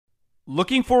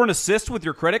Looking for an assist with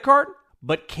your credit card,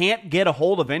 but can't get a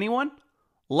hold of anyone?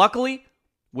 Luckily,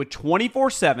 with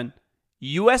 24/7,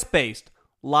 US-based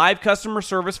live customer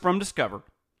service from Discover,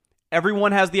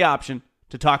 everyone has the option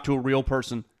to talk to a real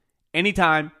person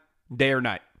anytime, day or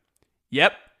night.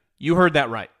 Yep, you heard that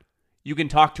right. You can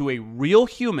talk to a real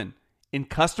human in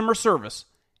customer service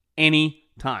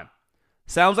anytime.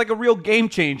 Sounds like a real game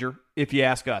changer if you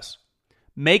ask us.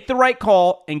 Make the right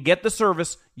call and get the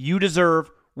service you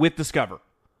deserve with Discover.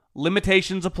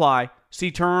 Limitations apply.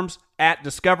 See terms at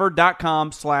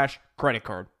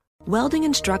discover.com/creditcard. Welding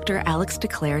instructor Alex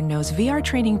DeClaire knows VR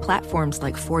training platforms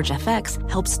like Forge FX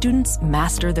help students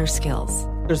master their skills.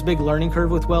 There's a big learning curve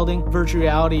with welding. Virtual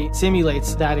reality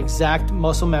simulates that exact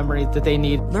muscle memory that they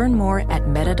need. Learn more at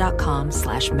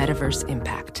meta.com/metaverse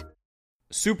impact.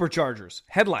 Superchargers,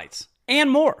 headlights, and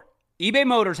more. eBay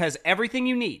Motors has everything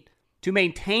you need to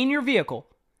maintain your vehicle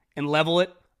and level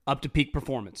it up to peak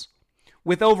performance.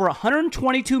 With over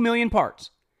 122 million parts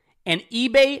and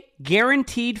eBay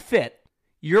Guaranteed Fit,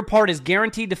 your part is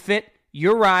guaranteed to fit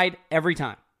your ride every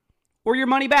time, or your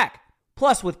money back.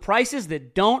 Plus, with prices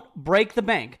that don't break the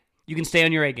bank, you can stay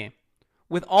on your A game.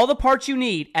 With all the parts you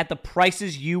need at the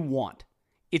prices you want,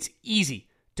 it's easy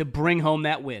to bring home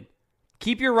that win.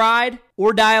 Keep your ride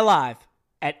or die alive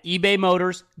at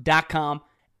ebaymotors.com.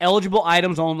 Eligible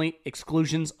items only.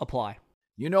 Exclusions apply.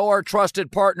 You know our trusted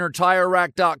partner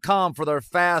TireRack.com for their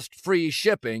fast, free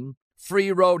shipping,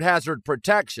 free road hazard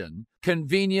protection,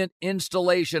 convenient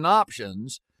installation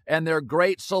options, and their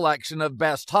great selection of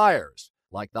best tires,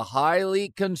 like the highly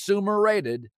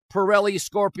consumer-rated Pirelli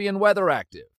Scorpion Weather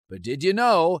Active. But did you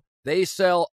know they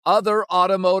sell other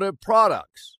automotive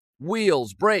products?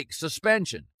 Wheels, brakes,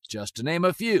 suspension, just to name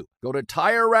a few. Go to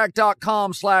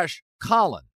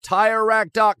TireRack.com/Colin.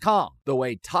 TireRack.com, the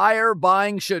way tire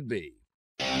buying should be.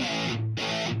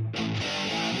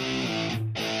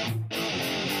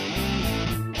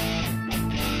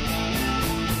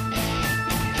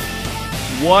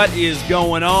 What is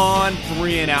going on?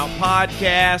 3 and Out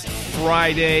Podcast,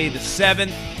 Friday the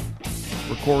 7th.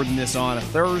 Recording this on a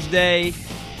Thursday.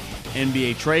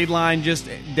 NBA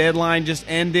deadline just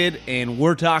ended, and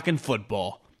we're talking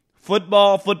football.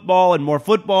 Football, and more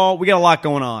football. We got a lot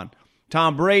going on.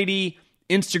 Tom Brady,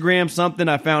 Instagram something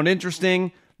I found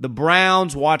interesting. The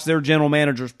Browns watched their general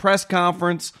manager's press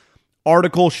conference.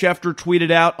 Article Schefter tweeted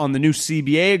out on the new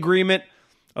CBA agreement.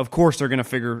 Of course, they're going to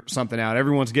figure something out.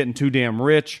 Everyone's getting too damn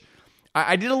rich.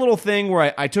 I did a little thing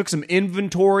where I took some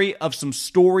inventory of some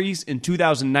stories in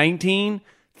 2019,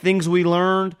 things we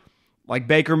learned, like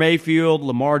Baker Mayfield,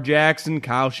 Lamar Jackson,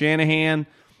 Kyle Shanahan,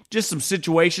 just some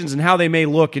situations and how they may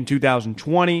look in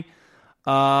 2020.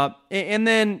 And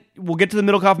then we'll get to the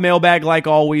Middlecoff mailbag like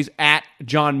always. At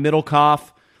John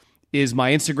Middlecoff is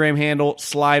my Instagram handle.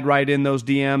 Slide right in those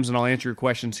DMs and I'll answer your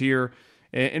questions here.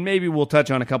 And maybe we'll touch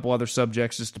on a couple other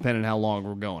subjects just depending on how long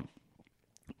we're going.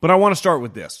 But I want to start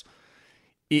with this.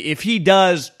 If he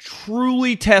does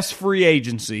truly test free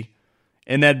agency,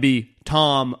 and that'd be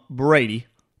Thomas Brady,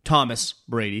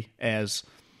 as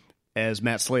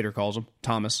Matt Slater calls him,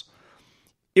 Thomas,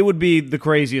 it would be the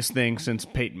craziest thing since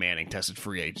Peyton Manning tested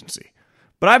free agency.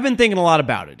 But I've been thinking a lot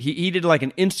about it. He did like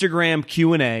an Instagram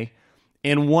Q&A,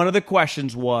 and one of the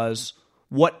questions was,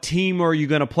 what team are you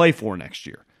going to play for next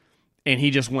year? And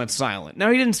he just went silent. Now,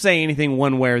 he didn't say anything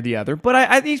one way or the other,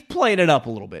 but he's played it up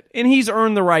a little bit, and he's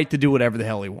earned the right to do whatever the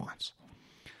hell he wants.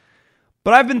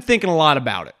 But I've been thinking a lot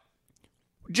about it.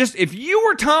 Just if you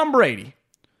were Tom Brady,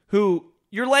 who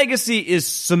your legacy is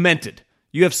cemented,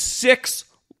 you have 6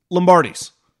 Lombardis,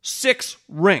 6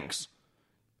 rings.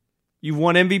 You've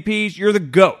won MVPs. You're the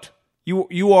GOAT.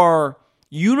 You are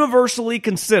universally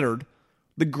considered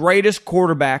the greatest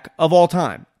quarterback of all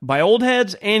time by old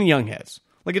heads and young heads.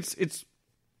 Like it's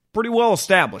pretty well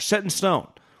established, set in stone.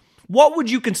 What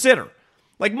would you consider?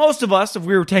 Like most of us, if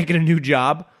we were taking a new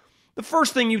job, the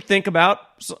first thing you think about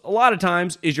a lot of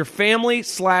times is your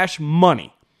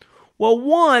family/money. Well,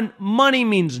 one, money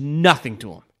means nothing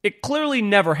to him. It clearly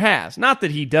never has. Not that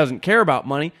he doesn't care about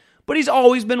money, but he's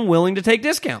always been willing to take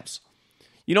discounts.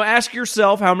 You know, ask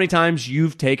yourself how many times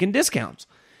you've taken discounts.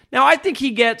 Now, I think he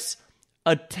gets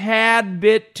a tad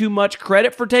bit too much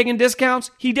credit for taking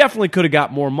discounts. He definitely could have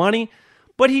got more money,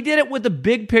 but he did it with the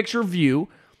big picture view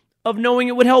of knowing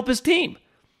it would help his team.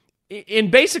 And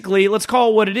basically, let's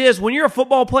call it what it is. When you're a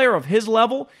football player of his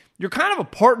level, you're kind of a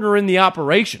partner in the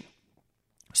operation,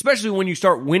 especially when you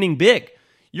start winning big.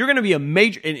 You're going to be a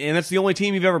major, and that's the only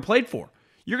team you've ever played for.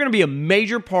 You're going to be a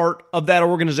major part of that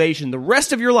organization the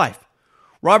rest of your life.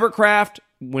 Robert Kraft,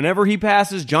 whenever he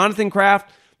passes, Jonathan Kraft,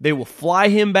 they will fly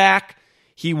him back.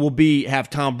 He will have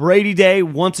Tom Brady Day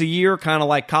once a year, kind of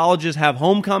like colleges have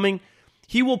homecoming.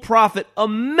 He will profit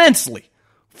immensely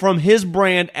from his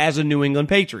brand as a New England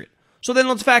Patriot. So then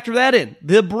let's factor that in.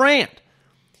 The brand.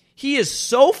 He is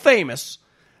so famous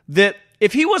that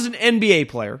if he was an NBA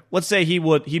player, let's say he'd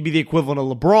be the equivalent of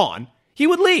LeBron, he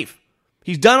would leave.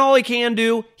 He's done all he can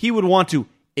do. He would want to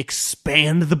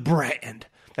expand the brand.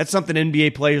 That's something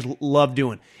NBA players love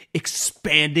doing.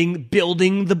 Expanding,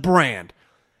 building the brand.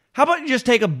 How about you just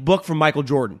take a book from Michael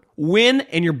Jordan? Win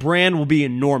and your brand will be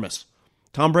enormous.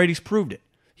 Tom Brady's proved it.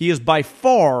 He is by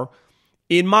far,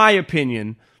 in my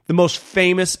opinion, the most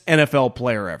famous NFL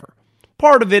player ever.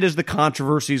 Part of it is the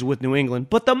controversies with New England,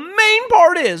 but the main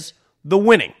part is the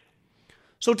winning.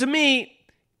 So to me,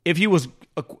 if he was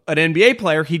an NBA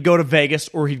player, he'd go to Vegas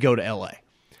or he'd go to LA.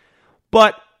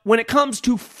 But when it comes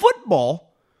to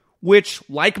football, which,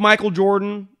 like Michael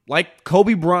Jordan, like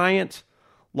Kobe Bryant,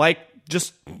 like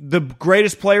just the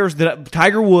greatest players, that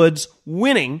Tiger Woods,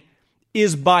 winning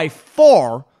is by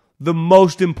far the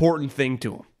most important thing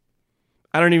to him.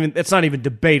 It's not even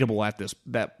debatable at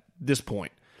this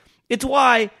point. It's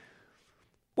why,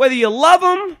 whether you love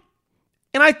him,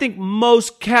 and I think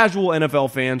most casual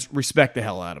NFL fans respect the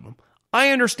hell out of him. I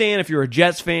understand if you're a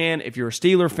Jets fan, if you're a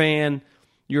Steeler fan,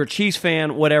 you're a Chiefs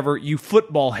fan, whatever, you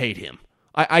football hate him.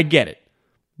 I get it.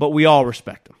 But we all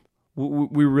respect him.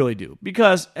 We really do.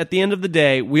 Because at the end of the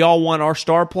day, we all want our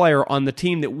star player on the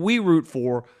team that we root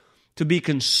for to be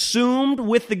consumed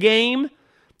with the game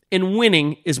and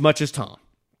winning as much as Tom.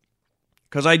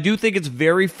 Because I do think it's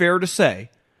very fair to say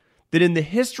that in the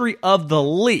history of the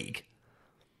league,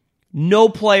 no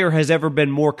player has ever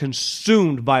been more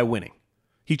consumed by winning.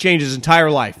 He changed his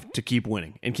entire life to keep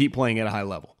winning and keep playing at a high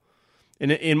level.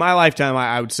 And in my lifetime,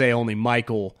 I would say only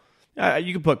Michael.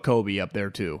 You could put Kobe up there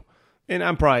too. And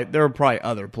there are probably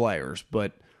other players,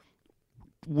 but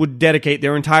would dedicate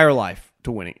their entire life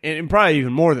to winning. And probably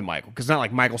even more than Michael, because it's not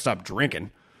like Michael stopped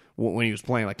drinking when he was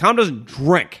playing. Like, Tom doesn't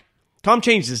drink. Tom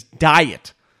changed his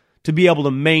diet to be able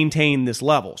to maintain this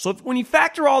level. So when you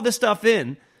factor all this stuff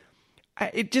in,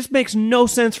 it just makes no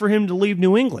sense for him to leave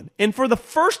New England. And for the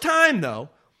first time, though,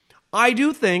 I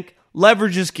do think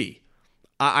leverage is key.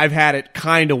 I've had it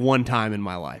kind of one time in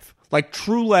my life. Like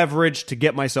true leverage to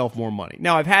get myself more money.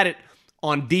 Now, I've had it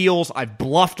on deals. I've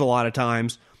bluffed a lot of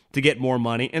times to get more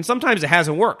money, and sometimes it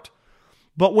hasn't worked.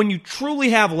 But when you truly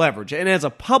have leverage, and as a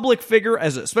public figure,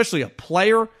 especially a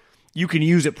player, you can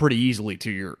use it pretty easily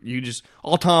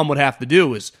all Tom would have to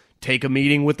do is take a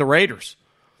meeting with the Raiders.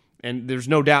 And there's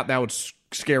no doubt that would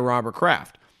scare Robert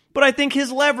Kraft. But I think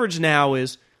his leverage now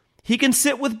is he can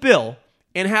sit with Bill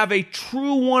and have a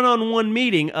true one-on-one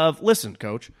meeting of, listen,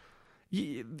 coach,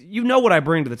 you know what I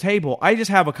bring to the table. I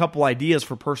just have a couple ideas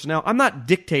for personnel. I'm not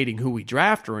dictating who we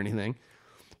draft or anything.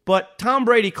 But Tom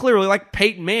Brady clearly, like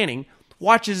Peyton Manning,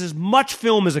 watches as much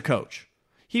film as a coach.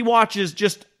 He watches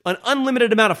just an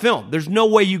unlimited amount of film. There's no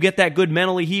way you get that good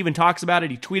mentally. He even talks about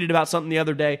it. He tweeted about something the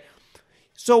other day.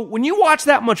 So when you watch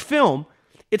that much film,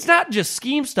 it's not just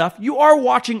scheme stuff. You are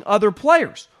watching other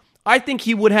players. I think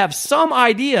he would have some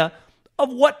idea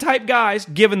of what type guys,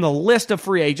 given the list of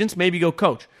free agents, maybe go,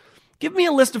 coach, give me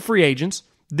a list of free agents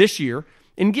this year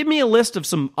and give me a list of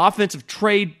some offensive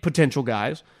trade potential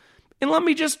guys, and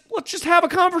let's just have a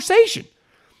conversation.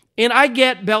 And I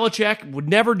get Belichick would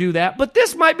never do that, but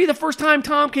this might be the first time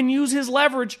Tom can use his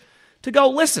leverage to go,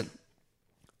 listen,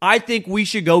 I think we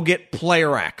should go get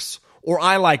player X, or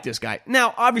I like this guy.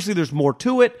 Now, obviously, there's more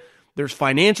to it. There's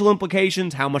financial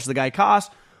implications, how much the guy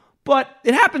costs, but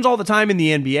it happens all the time in the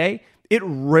NBA. It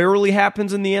rarely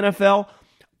happens in the NFL.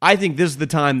 I think this is the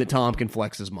time that Tom can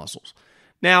flex his muscles.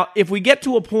 Now, if we get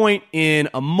to a point in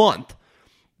a month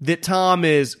that Tom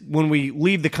is, when we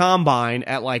leave the combine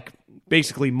at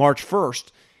basically March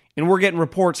 1st, and we're getting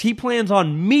reports he plans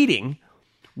on meeting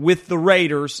with the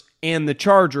Raiders and the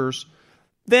Chargers,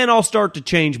 then I'll start to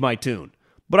change my tune.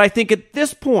 But I think at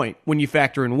this point, when you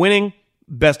factor in winning,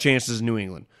 best chances in New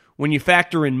England. When you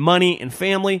factor in money and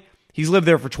family, he's lived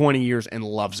there for 20 years and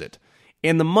loves it.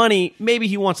 And the money, maybe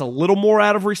he wants a little more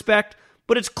out of respect,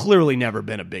 but it's clearly never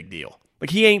been a big deal.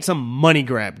 Like, he ain't some money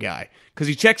grab guy, because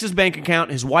he checks his bank account.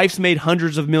 His wife's made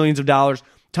hundreds of millions of dollars.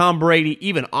 Tom Brady,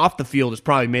 even off the field, has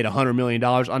probably made $100 million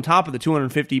on top of the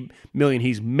 $250 million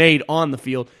he's made on the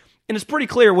field. And it's pretty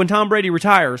clear when Tom Brady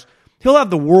retires, he'll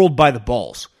have the world by the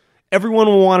balls. Everyone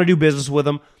will want to do business with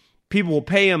him. People will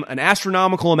pay him an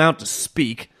astronomical amount to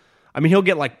speak. I mean, he'll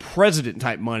get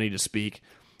president-type money to speak.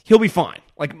 He'll be fine.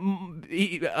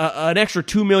 An extra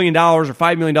 $2 million or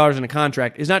 $5 million in a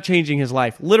contract is not changing his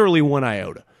life, literally one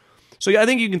iota. So I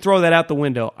think you can throw that out the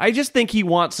window. I just think he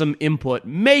wants some input,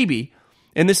 maybe,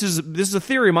 and this is a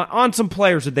theory of mine, on some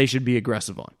players that they should be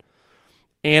aggressive on.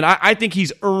 And I think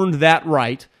he's earned that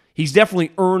right. He's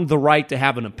definitely earned the right to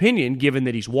have an opinion, given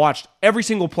that he's watched every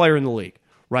single player in the league,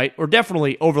 right? Or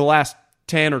definitely over the last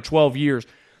 10 or 12 years,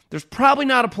 there's probably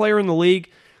not a player in the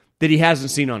league that he hasn't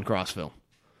seen on cross-film.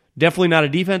 Definitely not a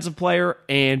defensive player,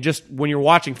 and just when you're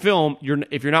watching film,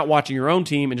 if you're not watching your own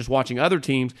team and just watching other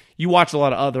teams, you watch a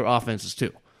lot of other offenses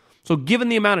too. So given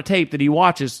the amount of tape that he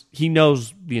watches, he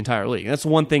knows the entire league. That's the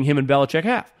one thing him and Belichick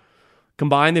have.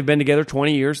 Combined, they've been together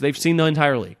 20 years. They've seen the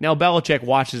entire league. Now, Belichick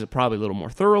watches it probably a little more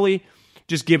thoroughly,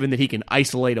 just given that he can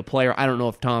isolate a player. I don't know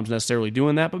if Tom's necessarily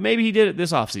doing that, but maybe he did it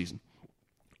this offseason.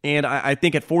 And I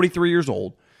think at 43 years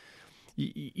old,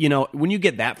 when you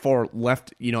get that far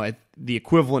left, at the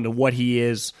equivalent of what he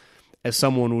is as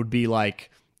someone would be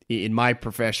like in my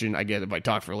profession, I guess if I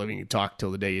talk for a living, you talk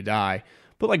till the day you die.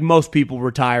 But like most people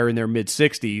retire in their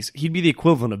mid-60s, he'd be the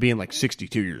equivalent of being like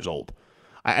 62 years old.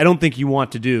 I don't think you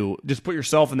want to just put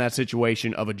yourself in that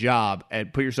situation of a job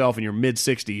and put yourself in your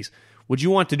mid-60s. Would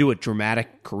you want to do a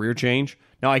dramatic career change?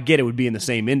 Now, I get it would be in the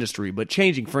same industry, but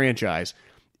changing franchise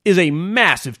is a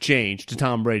massive change to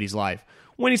Tom Brady's life.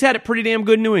 When he's had it pretty damn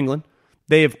good in New England,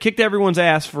 they have kicked everyone's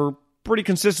ass for pretty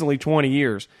consistently 20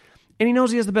 years, and he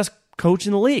knows he has the best coach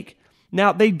in the league.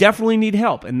 Now, they definitely need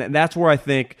help, and that's where I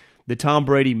think that Tom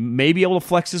Brady may be able to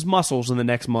flex his muscles in the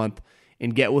next month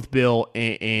and get with Bill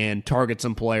and target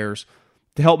some players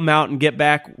to help him out and get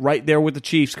back right there with the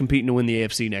Chiefs competing to win the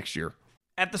AFC next year.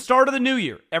 At the start of the new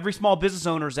year, every small business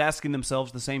owner is asking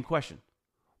themselves the same question.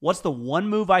 What's the one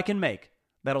move I can make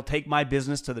that'll take my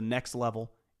business to the next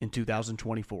level in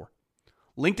 2024?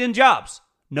 LinkedIn Jobs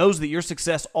knows that your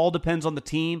success all depends on the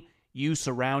team you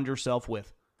surround yourself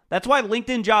with. That's why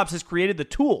LinkedIn Jobs has created the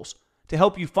tools to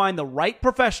help you find the right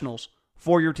professionals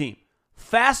for your team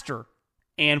faster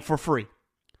and for free.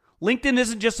 LinkedIn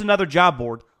isn't just another job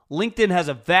board. LinkedIn has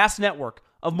a vast network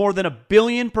of more than 1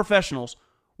 billion professionals,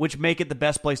 which make it the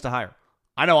best place to hire.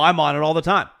 I know I'm on it all the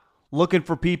time, looking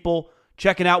for people,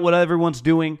 checking out what everyone's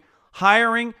doing.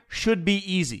 Hiring should be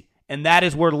easy, and that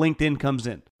is where LinkedIn comes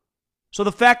in. So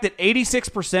the fact that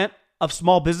 86% of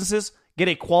small businesses get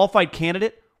a qualified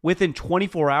candidate within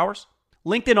 24 hours,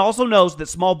 LinkedIn also knows that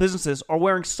small businesses are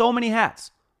wearing so many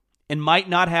hats and might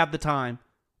not have the time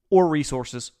or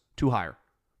resources to hire.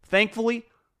 Thankfully,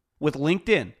 with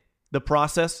LinkedIn, the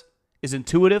process is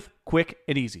intuitive, quick,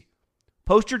 and easy.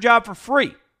 Post your job for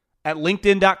free at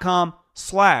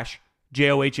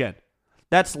linkedin.com/JOHN.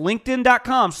 That's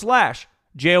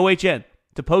linkedin.com/JOHN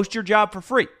to post your job for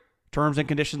free. Terms and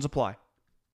conditions apply.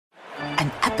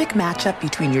 An epic matchup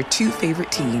between your two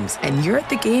favorite teams, and you're at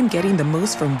the game getting the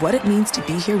most from what it means to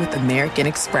be here with American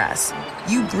Express.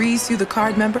 You breeze through the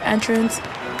card member entrance,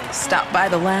 stop by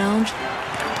the lounge.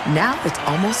 Now it's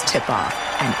almost tip-off,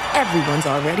 and everyone's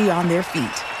already on their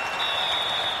feet.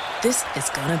 This is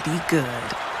gonna be good.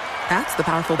 That's the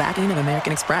powerful backing of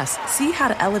American Express. See how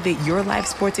to elevate your live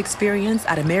sports experience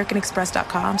at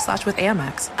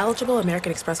americanexpress.com/withAmex. Eligible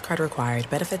American Express card required.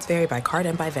 Benefits vary by card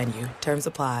and by venue. Terms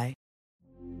apply.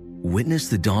 Witness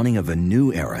the dawning of a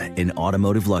new era in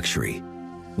automotive luxury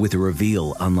with a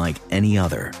reveal unlike any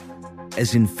other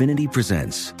as Infiniti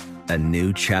presents a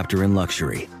new chapter in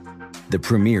luxury, the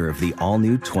premiere of the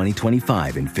all-new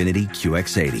 2025 Infiniti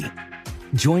QX80.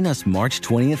 Join us March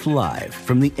 20th live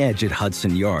from the Edge at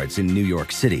Hudson Yards in New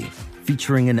York City,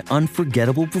 featuring an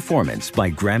unforgettable performance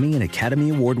by Grammy and Academy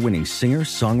Award-winning singer,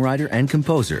 songwriter, and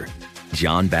composer,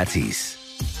 Jon Batiste.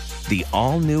 The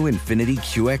all-new Infiniti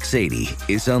QX80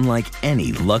 is unlike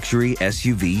any luxury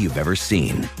SUV you've ever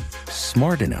seen.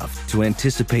 Smart enough to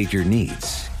anticipate your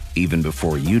needs, even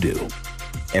before you do.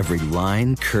 Every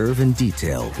line, curve, and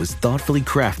detail was thoughtfully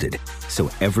crafted, so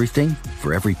everything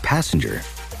for every passenger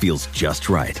feels just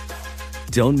right.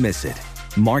 Don't miss it.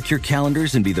 Mark your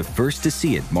calendars and be the first to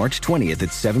see it March 20th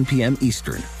at 7 p.m.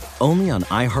 Eastern, only on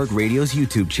iHeartRadio's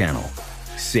YouTube channel.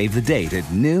 Save the date at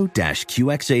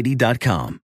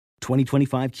new-QX80.com.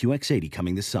 2025 QX80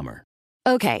 coming this summer.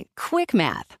 Okay, quick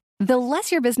math. The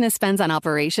less your business spends on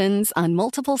operations, on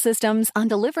multiple systems, on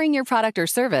delivering your product or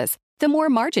service, the more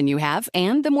margin you have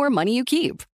and the more money you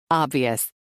keep. Obvious.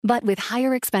 But with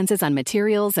higher expenses on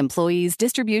materials, employees,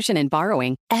 distribution, and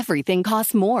borrowing, everything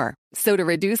costs more. So to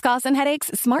reduce costs and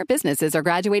headaches, smart businesses are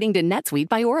graduating to NetSuite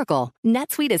by Oracle.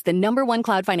 NetSuite is the #1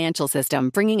 cloud financial system,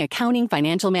 bringing accounting,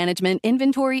 financial management,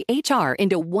 inventory, HR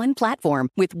into one platform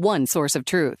with one source of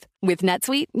truth. With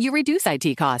NetSuite, you reduce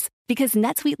IT costs because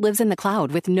NetSuite lives in the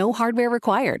cloud with no hardware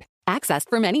required, accessed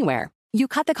from anywhere. You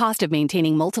cut the cost of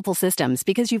maintaining multiple systems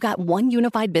because you've got one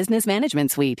unified business management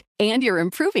suite. And you're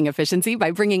improving efficiency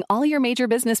by bringing all your major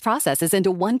business processes into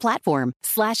one platform,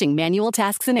 slashing manual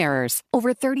tasks and errors.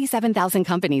 Over 37,000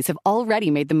 companies have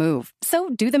already made the move. So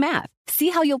do the math. See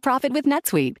how you'll profit with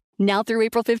NetSuite. Now through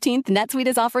April 15th, NetSuite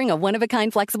is offering a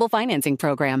one-of-a-kind flexible financing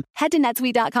program. Head to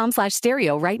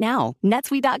netsuite.com/stereo right now.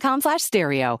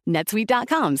 netsuite.com/stereo.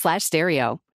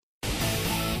 netsuite.com/stereo.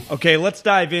 Okay, let's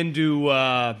dive into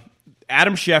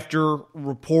Adam Schefter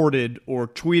reported or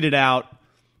tweeted out,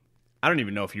 I don't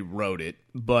even know if he wrote it,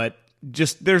 but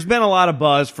just there's been a lot of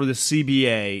buzz for the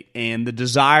CBA and the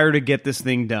desire to get this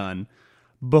thing done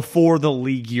before the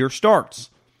league year starts.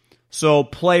 So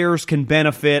players can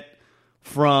benefit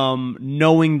from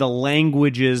knowing the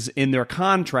languages in their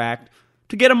contract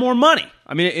to get them more money.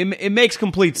 I mean, it makes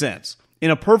complete sense.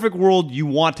 In a perfect world, you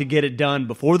want to get it done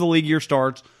before the league year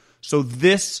starts, so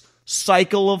this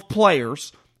cycle of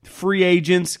players, free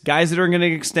agents, guys that are going to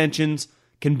get extensions,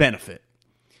 can benefit.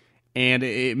 And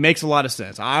it makes a lot of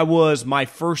sense. My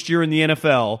first year in the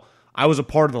NFL, I was a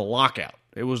part of the lockout.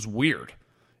 It was weird.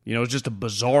 It was just a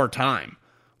bizarre time.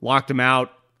 Locked them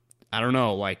out. I don't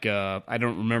know, I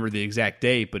don't remember the exact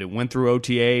date, but it went through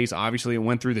OTAs. Obviously, it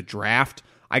went through the draft.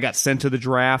 I got sent to the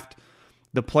draft.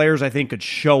 The players, I think, could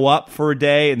show up for a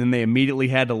day, and then they immediately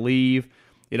had to leave.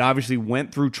 It obviously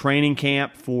went through training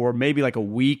camp for maybe like a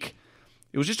week.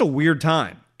 It was just a weird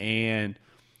time. And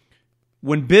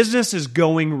when business is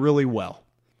going really well,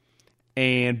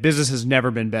 and business has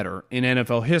never been better in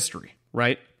NFL history,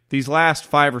 right? These last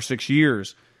 5 or 6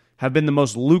 years have been the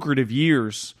most lucrative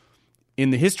years in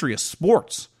the history of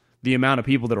sports. The amount of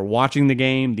people that are watching the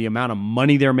game, the amount of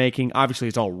money they're making, obviously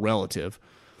it's all relative.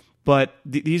 But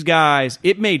these guys,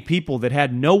 it made people that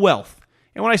had no wealth.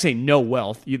 And when I say no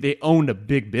wealth, they owned a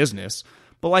big business.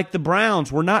 But like the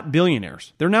Browns were not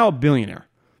billionaires. They're now a billionaire.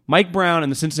 Mike Brown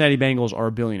and the Cincinnati Bengals are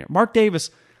a billionaire. Mark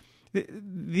Davis,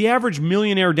 the average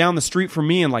millionaire down the street from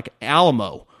me in like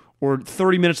Alamo or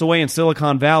 30 minutes away in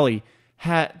Silicon Valley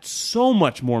had so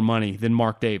much more money than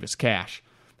Mark Davis, cash.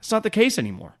 That's not the case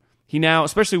anymore. He now,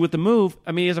 especially with the move,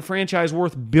 he has a franchise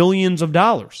worth billions of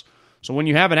dollars. So when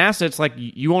you have an asset, it's like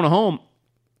you own a home.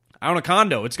 I own a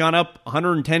condo. It's gone up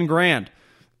 $110,000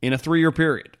 in a 3-year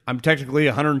period. I'm technically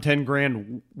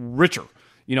 $110,000 richer.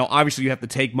 Obviously you have to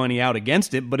take money out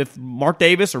against it, but if Mark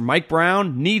Davis or Mike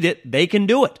Brown need it, they can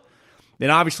do it. Then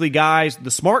obviously guys,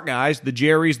 the smart guys, the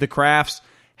Jerrys, the Krafts,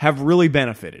 have really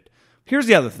benefited. Here's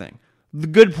the other thing. The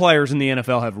good players in the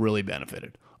NFL have really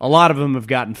benefited. A lot of them have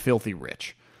gotten filthy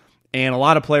rich. And a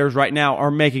lot of players right now are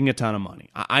making a ton of money.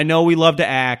 I know we love to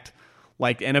act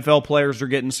like NFL players are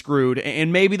getting screwed,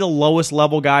 and maybe the lowest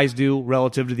level guys do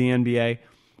relative to the NBA,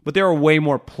 but there are way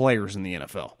more players in the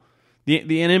NFL. The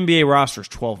NBA roster is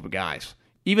 12 guys.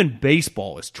 Even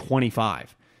baseball is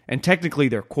 25. And technically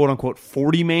they're quote-unquote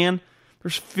 40-man.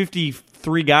 There's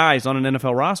 53 guys on an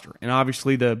NFL roster. And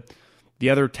obviously the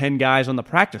other 10 guys on the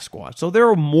practice squad. So there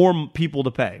are more people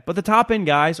to pay. But the top-end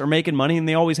guys are making money, and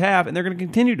they always have, and they're going to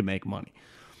continue to make money.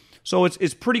 So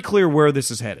it's pretty clear where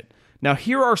this is headed. Now,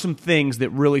 here are some things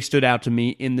that really stood out to me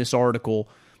in this article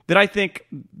that I think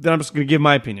that I'm just going to give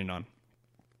my opinion on.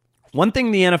 One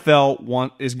thing the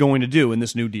NFL is going to do in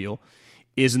this new deal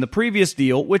is in the previous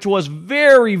deal, which was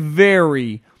very,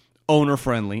 very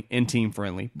owner-friendly and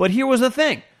team-friendly. But here was the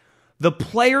thing. The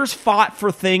players fought for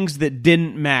things that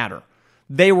didn't matter.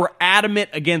 They were adamant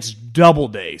against double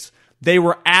days. They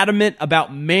were adamant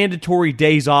about mandatory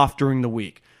days off during the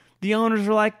week. The owners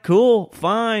are like, cool,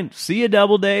 fine, see you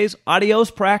double days, adios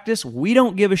practice, we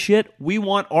don't give a shit, we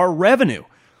want our revenue.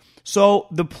 So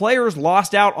the players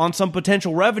lost out on some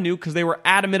potential revenue because they were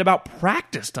adamant about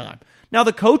practice time. Now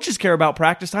the coaches care about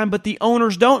practice time, but the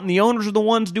owners don't, and the owners are the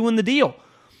ones doing the deal.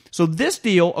 So this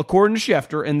deal, according to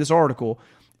Schefter in this article,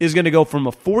 is going to go from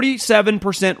a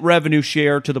 47% revenue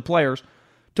share to the players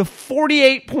to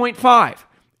 48.5%.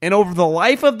 And over the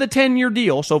life of the 10-year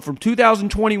deal, so from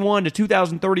 2021 to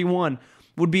 2031,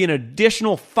 would be an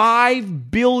additional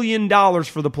 $5 billion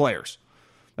for the players.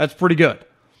 That's pretty good.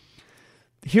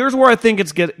 Here's where I think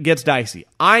it gets dicey.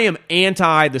 I am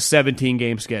anti the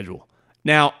 17-game schedule.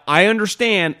 Now, I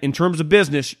understand in terms of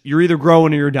business, you're either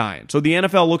growing or you're dying. So the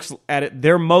NFL looks at it,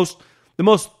 the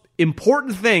most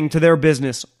important thing to their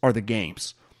business are the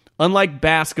games. Unlike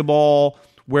basketball,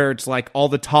 where it's like all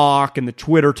the talk and the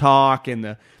Twitter talk and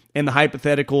the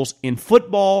hypotheticals, in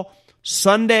football,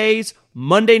 Sundays,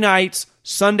 Monday nights,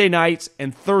 Sunday nights,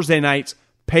 and Thursday nights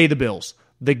pay the bills.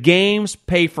 The games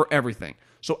pay for everything.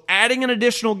 So adding an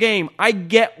additional game, I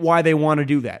get why they want to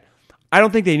do that. I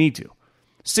don't think they need to.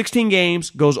 16 games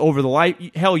goes over the life.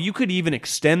 Hell, you could even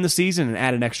extend the season and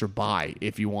add an extra bye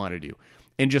if you wanted to,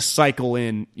 and just cycle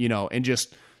in, and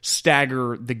just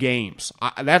stagger the games.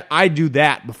 I do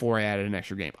that before I added an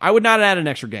extra game. I would not add an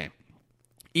extra game,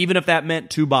 even if that meant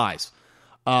 2 byes.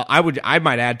 I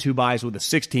might add 2 byes with a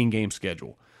 16-game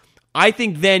schedule. I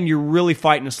think then you're really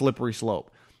fighting a slippery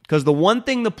slope, because the one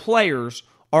thing the players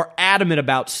are adamant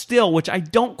about still, which I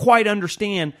don't quite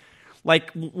understand.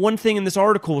 Like, one thing in this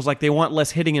article was like they want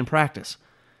less hitting in practice.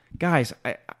 Guys,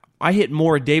 I hit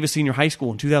more at Davis Senior High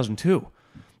School in 2002.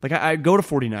 Like, I go to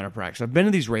 49er practice. I've been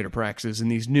to these Raider practices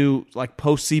and these new, like,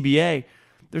 post-CBA.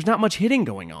 There's not much hitting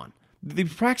going on.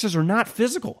 These practices are not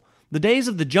physical. The days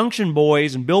of the Junction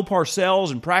Boys and Bill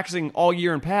Parcells and practicing all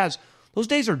year in pads, those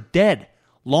days are dead.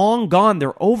 Long gone.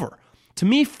 They're over. To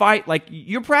me,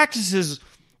 your practices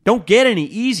don't get any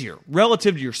easier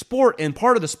relative to your sport, and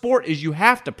part of the sport is you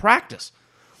have to practice.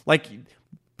 Like,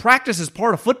 practice is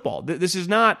part of football. This is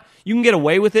not, you can get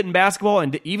away with it in basketball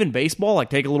and even baseball,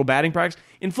 like take a little batting practice.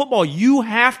 In football, you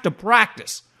have to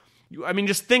practice.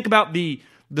 Just think about the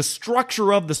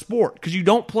structure of the sport, because you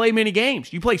don't play many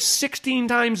games. You play 16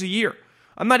 times a year.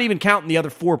 I'm not even counting the other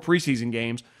 4 preseason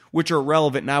games, which are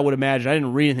relevant, and I would imagine, I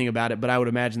didn't read anything about it, but I would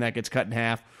imagine that gets cut in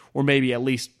half, or maybe at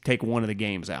least take one of the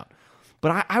games out.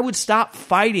 But I would stop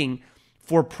fighting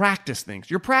for practice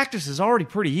things. Your practice is already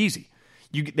pretty easy.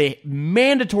 They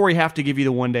mandatory have to give you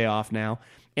the 1 day off now,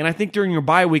 and I think during your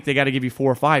bye week, they got to give you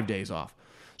 4 or 5 days off.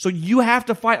 So you have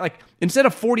to fight, like, instead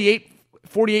of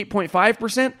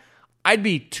 48.5%, I'd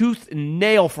be tooth and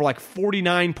nail for like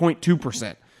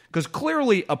 49.2%. Because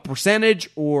clearly a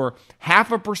percentage or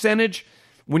half a percentage,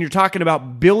 when you're talking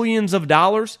about billions of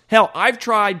dollars, hell, I've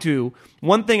tried to,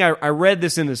 one thing, I read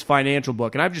this in this financial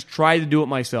book, and I've just tried to do it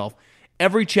myself.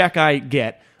 Every check I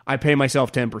get, I pay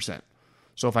myself 10%.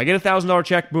 So if I get a $1,000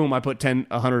 check, boom, I put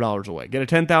 $100 away. Get a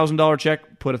 $10,000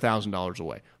 check, put $1,000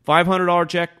 away. $500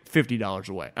 check, $50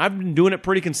 away. I've been doing it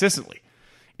pretty consistently.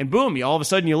 And boom, all of a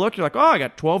sudden you look, you're like, oh, I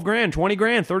got 12 grand, 20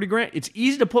 grand, 30 grand. It's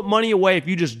easy to put money away if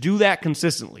you just do that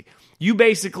consistently. You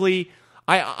basically,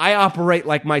 I operate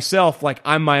like myself, like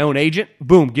I'm my own agent.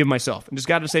 Boom, give myself. And just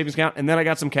got a savings account, and then I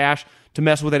got some cash to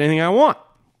mess with anything I want.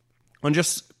 On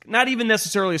just, not even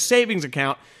necessarily a savings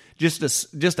account,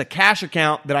 just a cash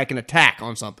account that I can attack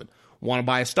on something. Want to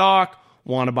buy a stock,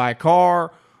 want to buy a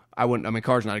car.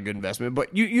 Car's not a good investment,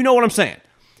 but you know what I'm saying.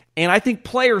 And I think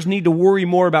players need to worry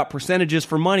more about percentages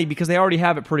for money because they already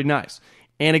have it pretty nice.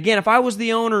 And again, if I was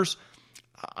the owners,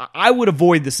 I would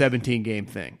avoid the 17-game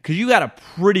thing because you got a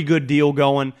pretty good deal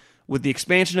going with the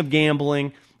expansion of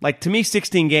gambling. Like, to me,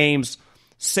 16 games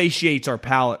satiates our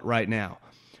palate right now.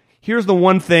 Here's the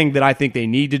one thing that I think they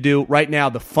need to do right now,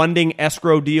 the funding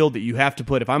escrow deal that you have to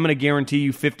put. If I'm going to guarantee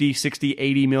you $50, $60,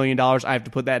 $80 million, I have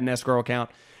to put that in escrow account.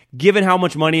 Given how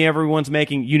much money everyone's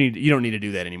making, you don't need to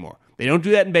do that anymore. They don't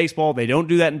do that in baseball. They don't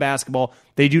do that in basketball.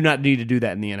 They do not need to do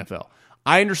that in the NFL.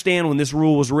 I understand when this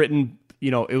rule was written,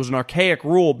 it was an archaic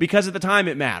rule because at the time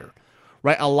it mattered,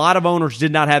 right? A lot of owners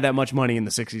did not have that much money in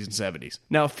the 60s and 70s.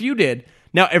 Now, a few did.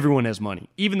 Now everyone has money.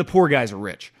 Even the poor guys are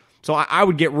rich. So I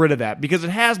would get rid of that because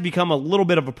it has become a little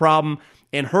bit of a problem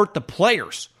and hurt the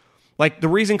players. Like, the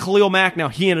reason Khalil Mack, now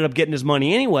he ended up getting his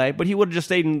money anyway, but he would have just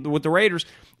stayed with the Raiders,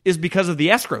 is because of the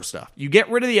escrow stuff. You get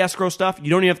rid of the escrow stuff, you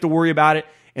don't even have to worry about it,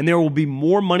 and there will be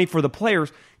more money for the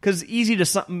players because it's easy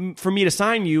for me to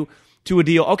sign you to a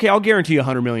deal. Okay, I'll guarantee you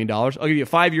 $100 million. I'll give you a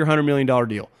 5-year, $100 million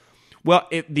deal. Well,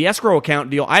 the escrow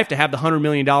account deal, I have to have the $100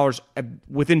 million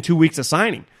within 2 weeks of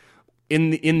signing.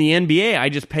 In the NBA, I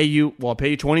just pay you, I'll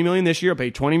pay you $20 million this year, I'll pay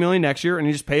you $20 million next year, and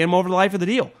you just pay them over the life of the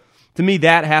deal. To me,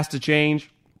 that has to change.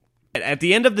 At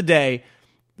the end of the day,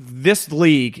 this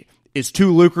league is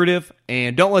too lucrative,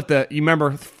 and don't let you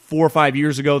remember 4 or 5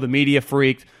 years ago, the media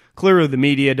freaked. Clearly, the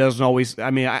media doesn't always,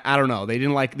 I don't know. They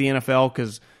didn't like the NFL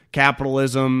because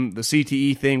capitalism, the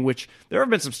CTE thing, which there have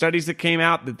been some studies that came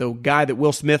out that the guy that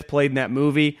Will Smith played in that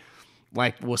movie,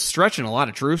 was stretching a lot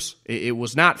of truths. It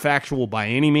was not factual by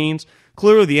any means.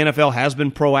 Clearly, the NFL has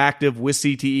been proactive with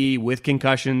CTE, with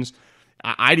concussions.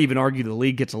 I'd even argue the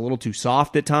league gets a little too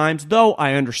soft at times, though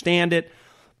I understand it.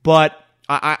 But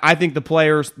I think the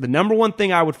players, the number one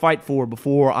thing I would fight for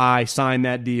before I sign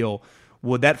that deal,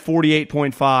 would that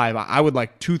 48.5, I would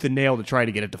like tooth and nail to try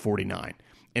to get it to 49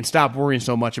 and stop worrying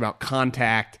so much about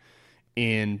contact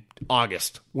in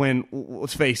August when,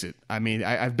 let's face it,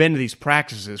 I've been to these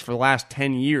practices for the last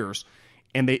 10 years,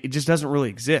 and it just doesn't really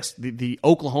exist. The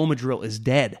Oklahoma drill is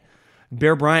dead.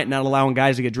 Bear Bryant not allowing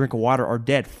guys to get a drink of water are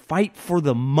dead. Fight for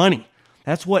the money.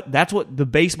 That's what the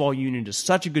baseball union does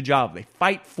such a good job. They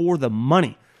fight for the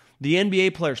money. The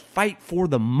NBA players fight for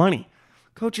the money.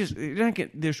 Coaches,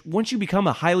 once you become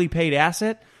a highly paid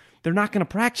asset, they're not going to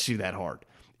practice you that hard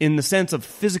in the sense of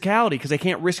physicality because they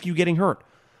can't risk you getting hurt.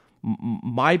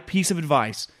 My piece of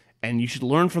advice, and you should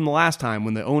learn from the last time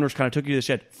when the owners kind of took you to the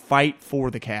shed, fight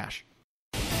for the cash.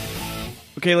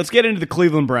 Okay, let's get into the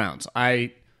Cleveland Browns.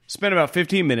 I spent about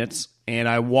 15 minutes, and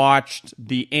I watched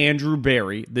the Andrew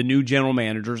Berry, the new general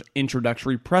manager's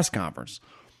introductory press conference.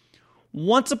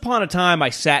 Once upon a time, I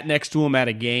sat next to him at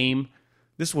a game.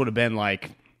 This would have been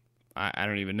like, I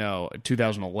don't even know,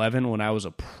 2011 when I was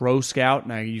a pro scout,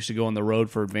 and I used to go on the road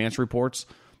for advance reports.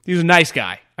 He was a nice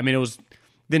guy. I mean,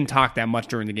 didn't talk that much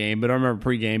during the game, but I remember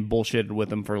pregame bullshitted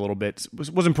with him for a little bit.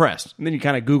 Was impressed. And then you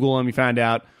kind of Google him, you find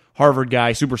out Harvard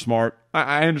guy, super smart.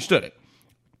 I understood it.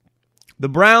 The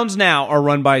Browns now are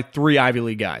run by 3 Ivy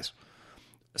League guys.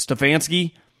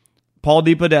 Stefanski, Paul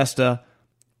DePodesta,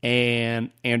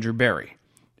 and Andrew Berry.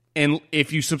 And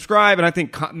if you subscribe, and I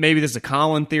think maybe this is a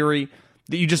Colin theory,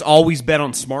 that you just always bet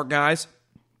on smart guys.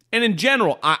 And in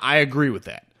general, I agree with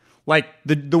that. Like,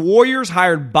 the Warriors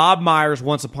hired Bob Myers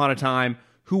once upon a time,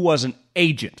 who was an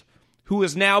agent, who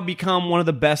has now become one of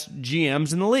the best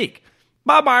GMs in the league.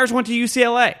 Bob Myers went to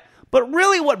UCLA. But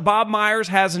really what Bob Myers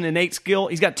has an innate skill,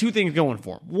 he's got 2 things going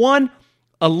for him. 1,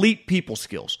 elite people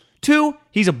skills. 2,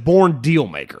 he's a born deal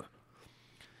maker.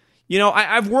 You know,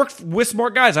 I've worked with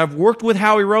smart guys. I've worked with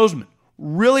Howie Roseman.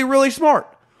 Really, really smart.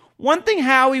 One thing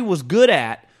Howie was good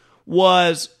at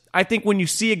was, I think when you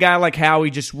see a guy like Howie,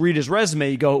 just read his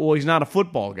resume, you go, well, he's not a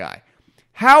football guy.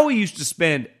 Howie used to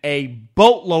spend a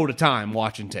boatload of time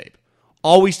watching tape.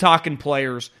 Always talking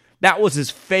players. That was his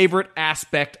favorite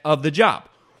aspect of the job.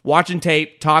 Watching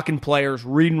tape, talking players,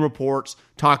 reading reports,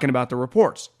 talking about the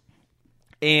reports.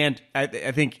 And I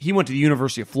think he went to the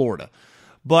University of Florida.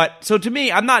 But, so to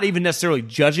me, I'm not even necessarily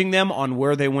judging them on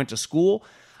where they went to school.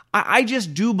 I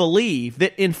just do believe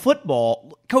that in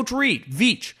football, Coach Reed,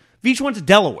 Veach went to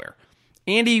Delaware.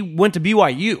 Andy went to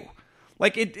BYU.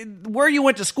 Like, where you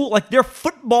went to school, like, their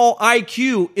football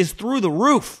IQ is through the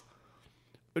roof.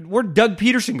 Where'd Doug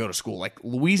Peterson go to school? Like,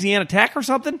 Louisiana Tech or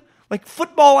something? Like,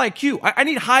 football IQ. I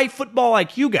need high football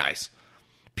IQ guys.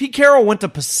 Pete Carroll went to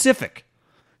Pacific.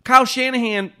 Kyle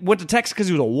Shanahan went to Texas because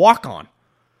he was a walk-on.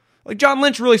 Like, John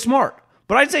Lynch, really smart.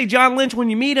 But I'd say John Lynch, when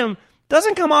you meet him,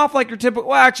 doesn't come off like your typical,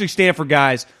 well, actually, Stanford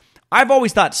guys. I've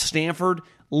always thought Stanford,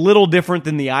 little different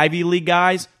than the Ivy League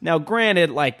guys. Now, granted,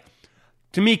 like,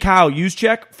 to me, Kyle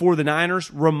Juszczyk for the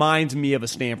Niners reminds me of a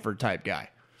Stanford-type guy.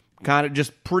 Kind of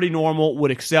just pretty normal,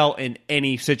 would excel in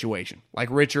any situation. Like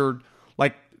Richard,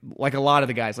 like a lot of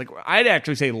the guys. Like, I'd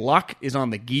actually say Luck is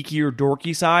on the geekier,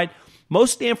 dorky side.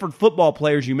 Most Stanford football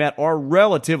players you met are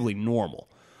relatively normal,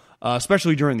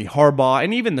 especially during the Harbaugh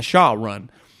and even the Shaw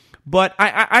run. But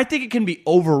I think it can be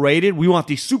overrated. We want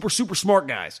these super, super smart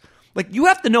guys. Like, you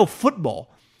have to know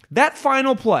football. That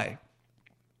final play,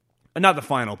 not the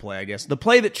final play, I guess, the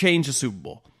play that changed the Super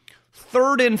Bowl,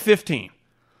 3rd and 15,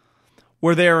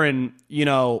 where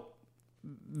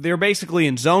they're basically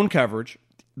in zone coverage.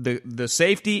 The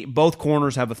safety, both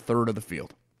corners have a third of the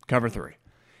field, cover 3.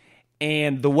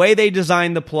 And the way they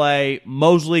designed the play,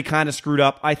 Mosley kind of screwed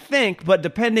up, I think, but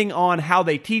depending on how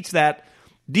they teach that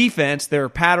defense, their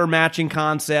pattern matching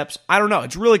concepts, I don't know.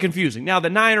 It's really confusing. Now,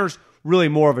 the Niners, really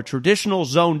more of a traditional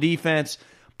zone defense,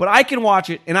 but I can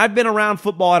watch it, and I've been around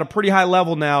football at a pretty high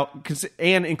level now,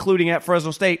 and including at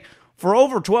Fresno State, for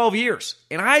over 12 years.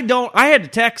 And I had to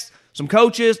text some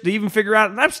coaches to even figure out,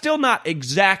 and I'm still not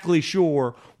exactly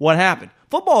sure what happened.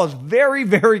 Football is very,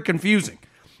 very confusing.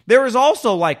 There is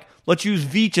also, like, let's use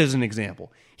Veach as an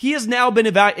example. He has now been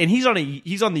and he's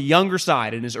on the younger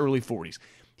side in his early 40s.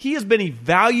 He has been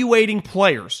evaluating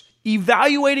players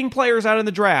out in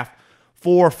the draft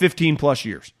for 15 plus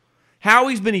years.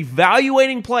 Howie's been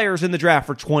evaluating players in the draft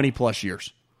for 20 plus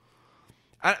years.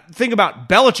 Think about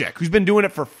Belichick, who's been doing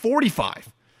it for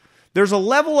 45. There's a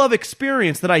level of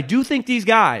experience that I do think these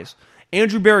guys,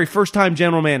 Andrew Berry, first-time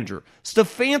general manager,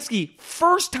 Stefanski,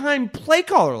 first-time play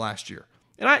caller last year.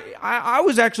 And I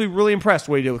was actually really impressed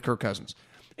what he did with Kirk Cousins.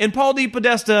 And Paul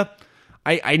DePodesta,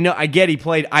 I get he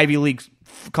played Ivy League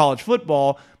college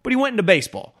football, but he went into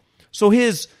baseball. So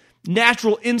his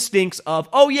natural instincts of,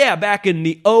 oh yeah, back in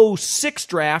the 2006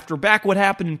 draft, or back what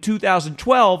happened in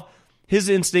 2012, his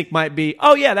instinct might be,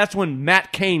 oh yeah, that's when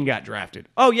Matt Cain got drafted.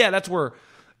 Oh yeah, that's where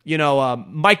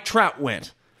Mike Trout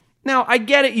went. Now, I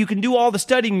get it, you can do all the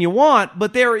studying you want,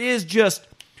 but there is just,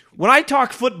 when I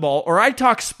talk football or I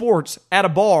talk sports at a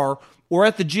bar or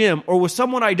at the gym or with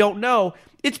someone I don't know,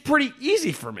 it's pretty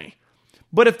easy for me.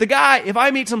 But if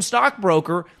I meet some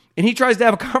stockbroker and he tries to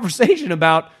have a conversation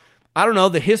about, I don't know,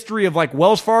 the history of like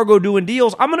Wells Fargo doing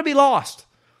deals, I'm going to be lost.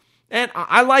 And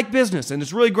I like business, and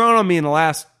it's really grown on me in the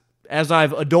last, as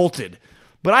I've adulted.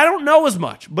 But I don't know as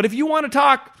much. But if you want to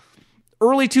talk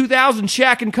early 2000s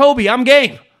Shaq and Kobe, I'm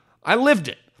game. I lived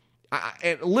it.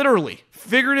 Literally,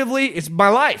 figuratively, it's my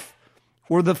life.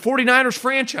 Or the 49ers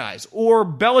franchise, or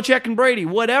Belichick and Brady,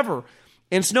 whatever.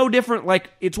 And it's no different. Like,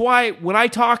 it's why when I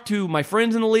talk to my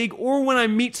friends in the league, or when I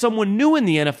meet someone new in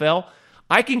the NFL,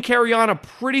 I can carry on a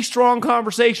pretty strong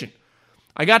conversation.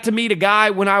 I got to meet a guy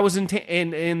when I was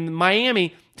in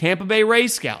Miami, Tampa Bay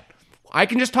Rays scout. I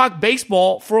can just talk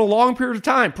baseball for a long period of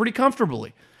time, pretty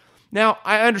comfortably. Now,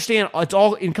 I understand it's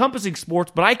all encompassing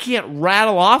sports, but I can't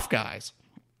rattle off guys.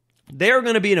 They're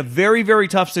going to be in a very, very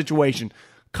tough situation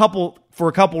for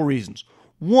a couple reasons.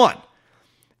 One,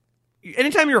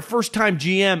 anytime you're a first-time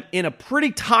GM in a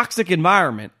pretty toxic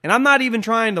environment, and I'm not even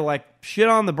trying to shit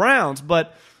on the Browns,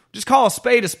 but just call a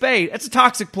spade, it's a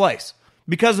toxic place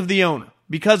because of the owner,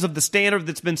 because of the standard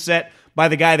that's been set by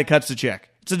the guy that cuts the check.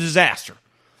 It's a disaster.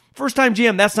 First-time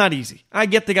GM, that's not easy. I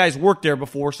get the guy's worked there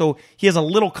before, so he has a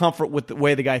little comfort with the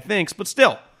way the guy thinks, but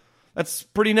still, that's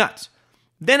pretty nuts.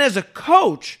 Then as a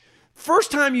coach,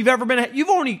 first time you've ever been, you've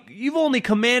only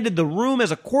commanded the room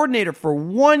as a coordinator for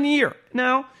 1 year.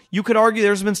 Now, you could argue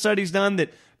there's been studies done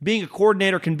that being a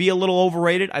coordinator can be a little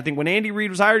overrated. I think when Andy Reid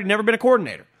was hired, he'd never been a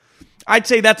coordinator. I'd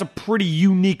say that's a pretty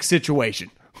unique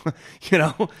situation.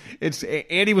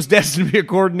 Andy was destined to be a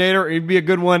coordinator. He'd be a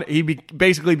good one. He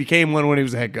basically became one when he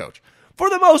was a head coach.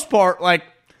 For the most part,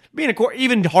 being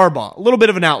even Harbaugh, a little bit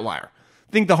of an outlier.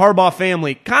 I think the Harbaugh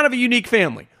family, kind of a unique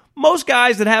family. Most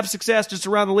guys that have success just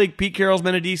around the league, Pete Carroll's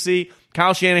been a DC,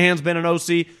 Kyle Shanahan's been an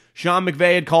OC, Sean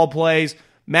McVay had called plays,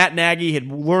 Matt Nagy had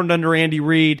learned under Andy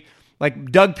Reid,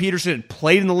 Doug Peterson had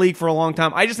played in the league for a long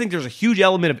time. I just think there's a huge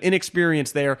element of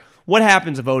inexperience there. What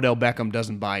happens if Odell Beckham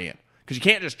doesn't buy in? Because you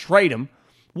can't just trade him.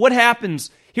 What happens?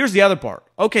 Here's the other part.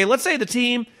 Okay, let's say the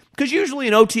team, because usually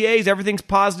in OTAs, everything's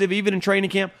positive, even in training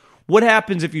camp. What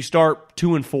happens if you start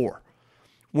 2-4?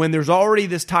 When there's already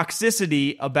this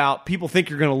toxicity about people think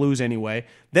you're going to lose anyway,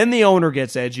 then the owner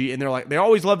gets edgy, and they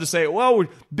always love to say, well,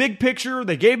 big picture,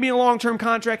 they gave me a long-term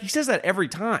contract. He says that every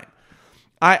time.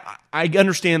 I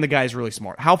understand the guy's really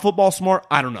smart. How football smart?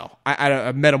 I don't know.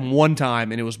 I met him one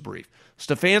time, and it was brief.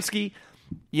 Stefanski,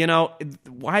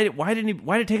 why did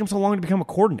it take him so long to become a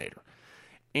coordinator?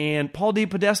 And Paul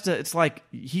DePodesta, it's like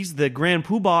he's the grand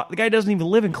poobah. The guy doesn't even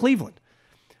live in Cleveland.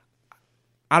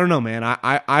 I don't know, man.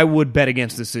 I would bet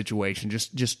against this situation.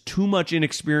 Just too much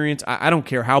inexperience. I don't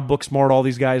care how book smart all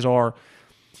these guys are.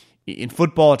 In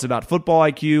football, it's about football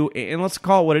IQ, and let's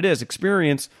call it what it is,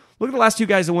 experience. Look at the last two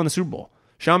guys that won the Super Bowl.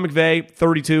 Sean McVay,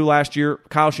 32 last year.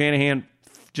 Kyle Shanahan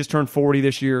just turned 40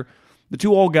 this year. The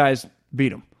two old guys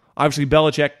beat him. Obviously,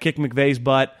 Belichick kicked McVay's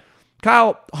butt.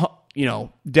 Kyle,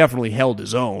 definitely held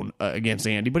his own against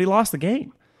Andy, but he lost the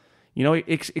game.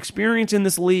 Experience in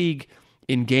this league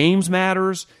in games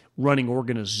matters. Running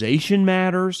organization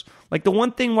matters. The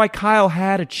one thing why Kyle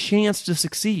had a chance to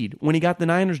succeed when he got the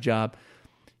Niners job,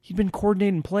 he'd been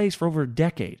coordinating plays for over a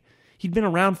decade. He'd been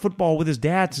around football with his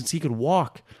dad since he could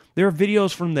walk. There are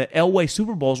videos from the Elway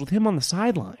Super Bowls with him on the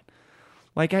sideline.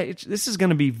 This is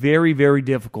going to be very, very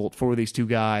difficult for these two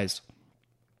guys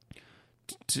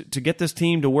to get this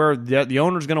team to where the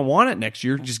owner's going to want it next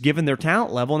year, just given their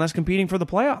talent level, and that's competing for the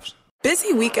playoffs.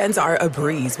 Busy weekends are a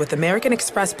breeze with American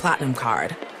Express Platinum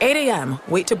Card. 8 a.m.,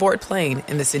 wait to board plane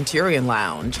in the Centurion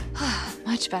Lounge.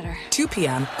 Much better. 2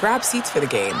 p.m., grab seats for the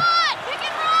game.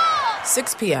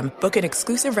 6 p.m., book an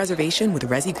exclusive reservation with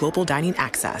Resi Global Dining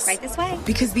Access. Right this way.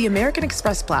 Because the American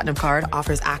Express Platinum Card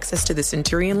offers access to the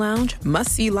Centurion Lounge,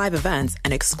 must-see live events,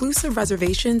 and exclusive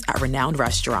reservations at renowned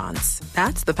restaurants.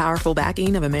 That's the powerful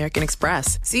backing of American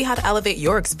Express. See how to elevate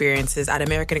your experiences at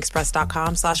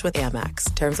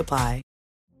americanexpress.com/withAmex. Terms apply.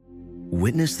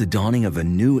 Witness the dawning of a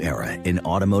new era in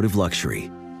automotive luxury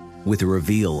with a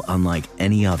reveal unlike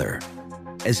any other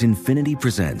as Infiniti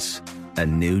presents a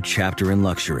new chapter in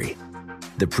luxury.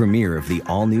 The premiere of the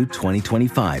all-new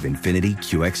 2025 Infiniti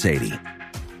QX80.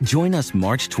 Join us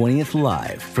March 20th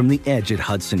live from the Edge at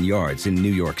Hudson Yards in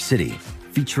New York City,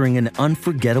 featuring an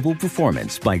unforgettable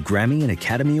performance by Grammy and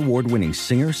Academy Award-winning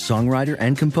singer, songwriter,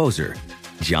 and composer,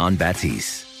 Jon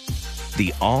Batiste.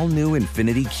 The all-new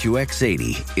Infiniti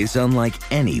QX80 is unlike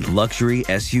any luxury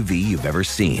SUV you've ever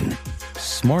seen.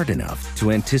 Smart enough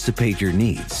to anticipate your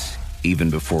needs,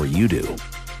 even before you do.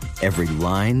 Every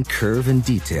line, curve, and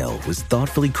detail was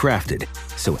thoughtfully crafted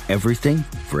so everything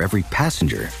for every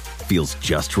passenger feels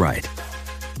just right.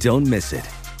 Don't miss it.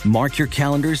 Mark your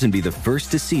calendars and be the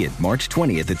first to see it March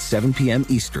 20th at 7 p.m.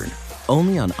 Eastern,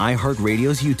 only on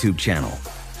iHeartRadio's YouTube channel.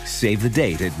 Save the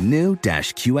date at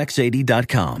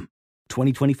new-QX80.com.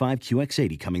 2025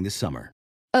 QX80 coming this summer.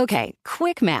 Okay,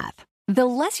 quick math. The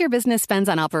less your business spends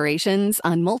on operations,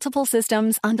 on multiple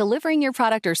systems, on delivering your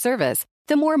product or service,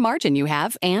 the more margin you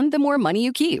have and the more money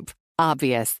you keep.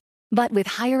 Obvious. But with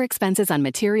higher expenses on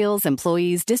materials,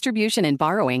 employees, distribution, and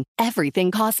borrowing,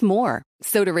 everything costs more.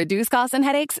 So to reduce costs and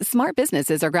headaches, smart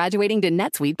businesses are graduating to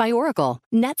NetSuite by Oracle.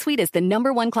 NetSuite is the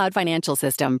 #1 cloud financial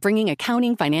system, bringing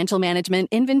accounting, financial management,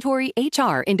 inventory,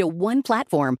 HR into one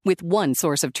platform with one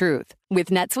source of truth. With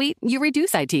NetSuite, you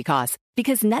reduce IT costs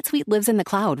because NetSuite lives in the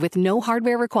cloud with no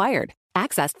hardware required,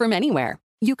 accessed from anywhere.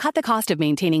 You cut the cost of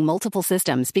maintaining multiple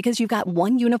systems because you've got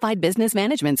one unified business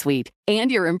management suite. And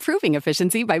you're improving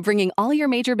efficiency by bringing all your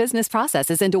major business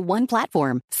processes into one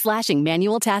platform, slashing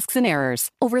manual tasks and errors.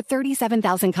 Over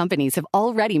 37,000 companies have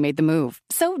already made the move.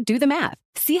 So do the math.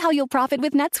 See how you'll profit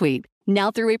with NetSuite. Now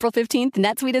through April 15th,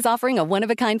 NetSuite is offering a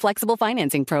one-of-a-kind flexible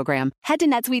financing program. Head to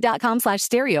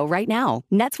netsuite.com/stereo right now.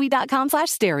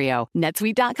 netsuite.com/stereo.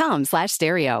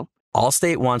 netsuite.com/stereo.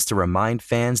 Allstate wants to remind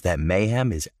fans that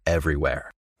mayhem is everywhere.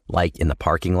 Like in the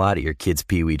parking lot at your kid's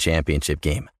Pee Wee Championship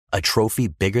game. A trophy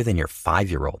bigger than your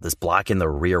 5-year-old is blocking the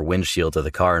rear windshield of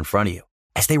the car in front of you.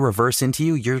 As they reverse into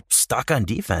you, you're stuck on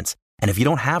defense. And if you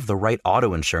don't have the right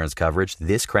auto insurance coverage,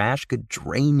 this crash could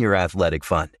drain your athletic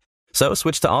fund. So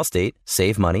switch to Allstate,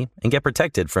 save money, and get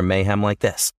protected from mayhem like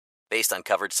this. Based on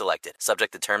coverage selected,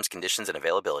 subject to terms, conditions, and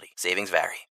availability. Savings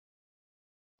vary.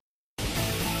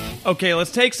 Okay,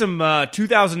 let's take some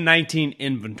 2019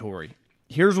 inventory.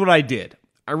 Here's what I did.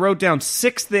 I wrote down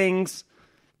 6 things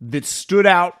that stood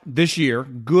out this year,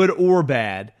 good or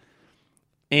bad,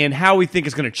 and how we think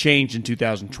it's going to change in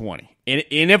 2020. And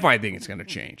if I think it's going to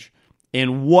change,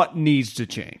 and what needs to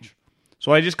change.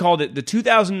 So I just called it the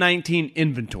 2019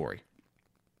 inventory.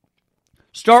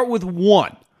 Start with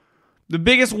 1. The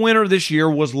biggest winner this year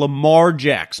was Lamar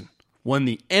Jackson. Won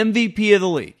the MVP of the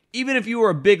league. Even if you were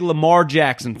a big Lamar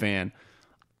Jackson fan,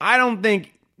 I don't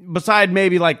think, beside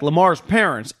maybe like Lamar's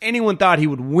parents, anyone thought he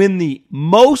would win the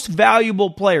most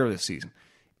valuable player this season.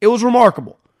 It was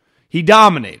remarkable. He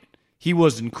dominated. He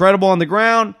was incredible on the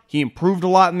ground. He improved a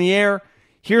lot in the air.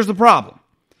 Here's the problem.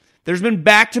 There's been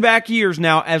back-to-back years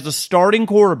now as a starting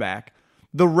quarterback.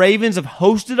 The Ravens have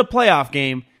hosted a playoff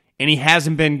game, and he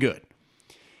hasn't been good.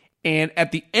 And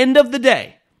at the end of the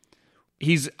day,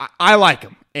 I like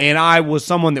him. And I was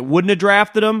someone that wouldn't have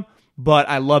drafted him, but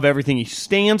I love everything he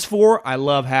stands for. I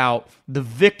love how the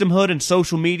victimhood and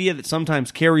social media that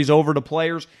sometimes carries over to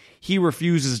players, he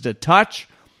refuses to touch.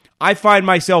 I find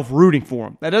myself rooting for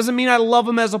him. That doesn't mean I love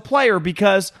him as a player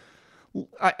because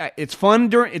it's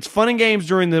fun in games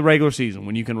during the regular season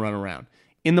when you can run around.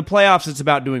 In the playoffs, it's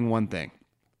about doing one thing.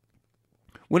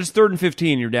 When it's 3rd and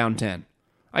 15, you're down 10.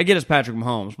 I get it's Patrick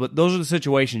Mahomes, but those are the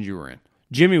situations you were in.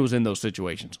 Jimmy was in those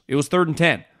situations. It was 3rd and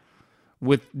 10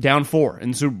 with down 4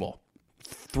 in the Super Bowl.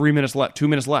 2 minutes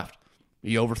left.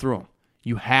 He overthrew him.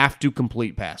 You have to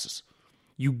complete passes.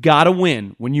 You got to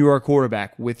win when you are a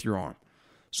quarterback with your arm.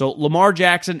 So Lamar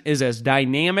Jackson is as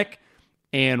dynamic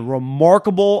and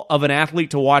remarkable of an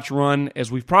athlete to watch run as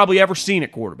we've probably ever seen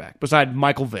at quarterback, besides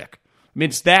Michael Vick. I mean,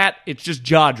 it's just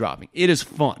jaw-dropping. It is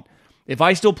fun. If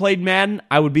I still played Madden,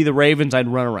 I would be the Ravens. I'd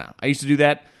run around. I used to do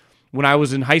that. When I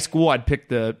was in high school, I'd pick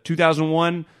the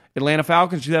 2001 Atlanta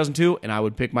Falcons, 2002, and I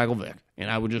would pick Michael Vick. And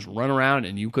I would just run around,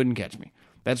 and you couldn't catch me.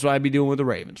 That's what I'd be doing with the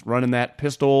Ravens, running that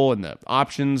pistol and the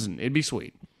options, and it'd be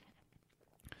sweet.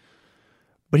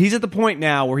 But he's at the point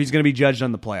now where he's going to be judged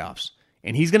on the playoffs.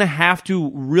 And he's going to have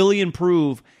to really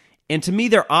improve. And to me,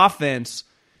 their offense,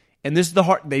 and this is the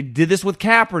hard, they did this with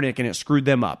Kaepernick, and it screwed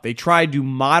them up. They tried to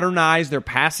modernize their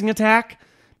passing attack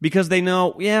because they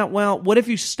know, what if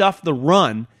you stuff the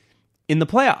run in the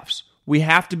playoffs? We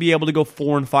have to be able to go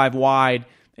 4 and 5 wide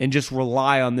and just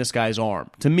rely on this guy's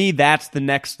arm. To me, that's the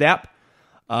next step.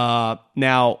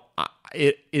 Now,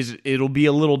 it'll be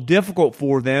a little difficult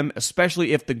for them,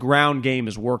 especially if the ground game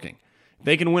is working. If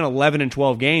they can win 11 and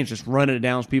 12 games just running it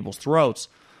down people's throats.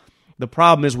 The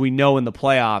problem is we know in the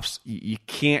playoffs you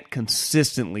can't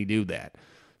consistently do that.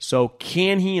 So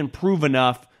can he improve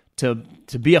enough to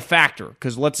be a factor?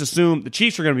 Because let's assume the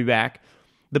Chiefs are going to be back.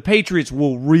 The Patriots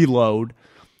will reload.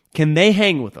 Can they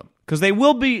hang with them? Because they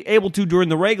will be able to during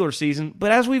the regular season.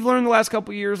 But as we've learned the last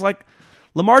couple of years, like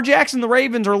Lamar Jackson, the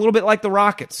Ravens are a little bit like the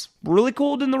Rockets. Really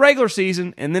cool in the regular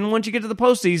season, and then once you get to the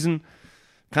postseason,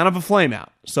 kind of a flame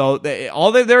out. So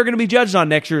all they're going to be judged on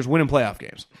next year is winning playoff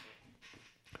games.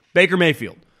 Baker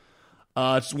Mayfield.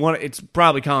 It's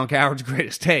probably Colin Cowherd's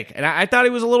greatest take. And I thought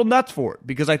he was a little nuts for it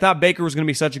because I thought Baker was going to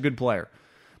be such a good player.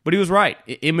 But he was right.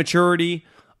 Immaturity,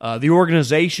 the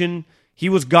organization, he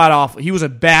was god-awful. He was a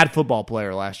bad football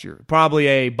player last year. Probably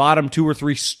a bottom 2 or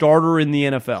 3 starter in the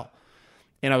NFL.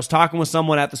 And I was talking with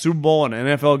someone at the Super Bowl, an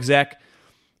NFL exec.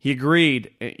 He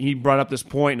agreed. He brought up this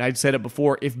point, and I'd said it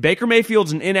before. If Baker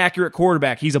Mayfield's an inaccurate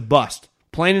quarterback, he's a bust.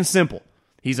 Plain and simple.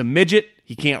 He's a midget.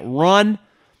 He can't run.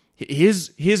 His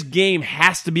game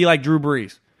has to be like Drew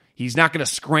Brees. He's not going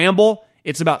to scramble.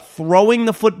 It's about throwing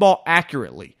the football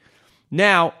accurately.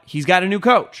 Now, he's got a new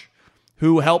coach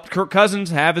who helped Kirk Cousins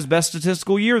have his best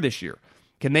statistical year this year.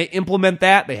 Can they implement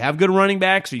that? They have good running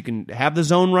backs, so you can have the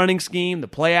zone running scheme, the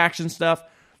play action stuff.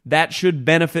 That should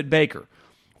benefit Baker.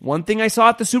 One thing I saw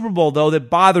at the Super Bowl, though, that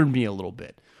bothered me a little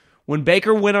bit. When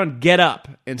Baker went on Get Up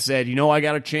and said, I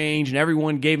got to change, and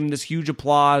everyone gave him this huge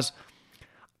applause,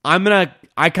 I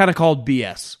kind of called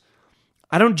BS.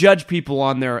 I don't judge people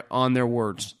on their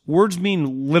words. Words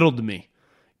mean little to me.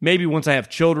 Maybe once I have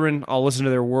children, I'll listen to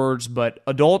their words, but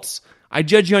adults, I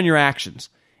judge you on your actions.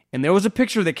 And there was a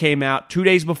picture that came out 2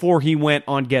 days before he went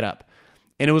on Get Up,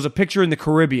 and it was a picture in the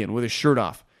Caribbean with his shirt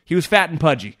off. He was fat and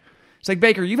pudgy. It's like,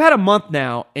 Baker, you've had a month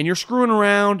now, and you're screwing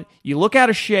around. You look out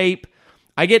of shape.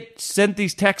 I get sent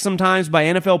these texts sometimes by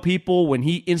NFL people when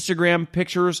he Instagram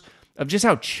pictures of just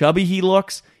how chubby he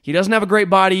looks. He doesn't have a great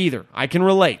body either. I can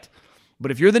relate. But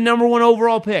if you're the number 1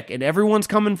 overall pick and everyone's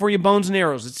coming for you bones and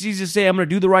arrows, it's easy to say, I'm going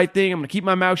to do the right thing, I'm going to keep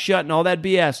my mouth shut and all that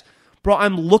BS. Bro,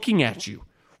 I'm looking at you.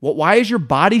 Why is your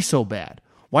body so bad?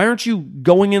 Why aren't you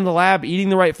going in the lab, eating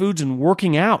the right foods, and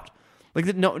working out?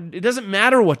 No, it doesn't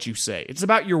matter what you say. It's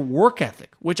about your work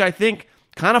ethic, which I think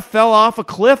kind of fell off a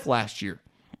cliff last year.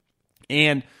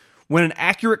 And when an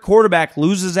accurate quarterback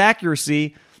loses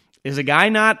accuracy, is a guy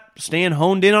not staying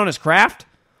honed in on his craft?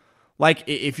 Like,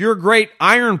 if you're a great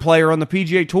iron player on the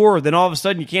PGA Tour, then all of a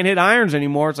sudden you can't hit irons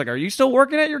anymore. It's like, are you still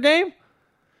working at your game?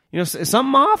 Is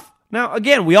something off? Now,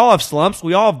 again, we all have slumps.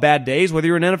 We all have bad days, whether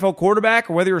you're an NFL quarterback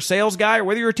or whether you're a sales guy or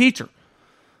whether you're a teacher.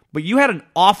 But you had an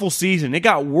awful season. It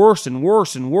got worse and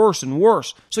worse and worse and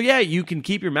worse. So, yeah, you can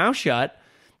keep your mouth shut,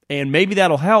 and maybe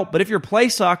that'll help. But if your play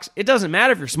sucks, it doesn't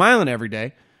matter if you're smiling every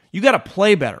day. You got to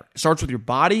play better. It starts with your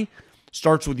body.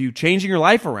 Starts with you changing your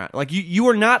life around. Like, you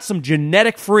are not some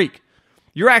genetic freak.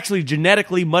 You're actually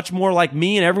genetically much more like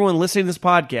me and everyone listening to this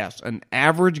podcast, an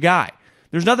average guy.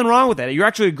 There's nothing wrong with that. You're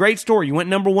actually a great story. You went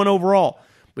number 1 overall.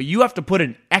 But you have to put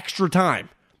in extra time,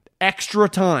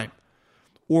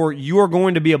 or you are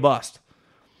going to be a bust.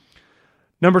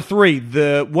 Number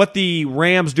 3, what the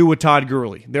Rams do with Todd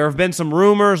Gurley. There have been some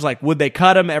rumors, like, would they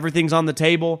cut him? Everything's on the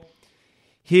table.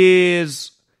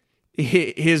 His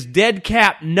dead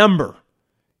cap number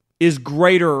is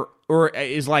greater, or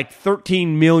is like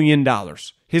 $13 million.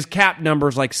 His cap number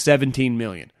is like $17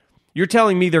 million. You're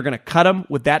telling me they're going to cut him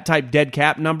with that type dead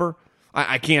cap number?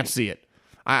 I can't see it.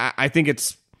 I think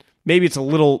maybe it's a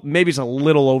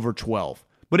little over 12,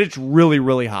 but it's really,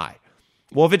 really high.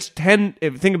 Well, if it's 10,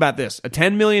 think about this, a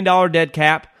 $10 million dead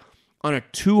cap on a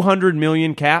 $200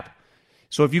 million cap.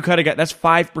 So if you cut a guy, that's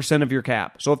 5% of your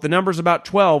cap. So if the number's about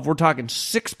 12, we're talking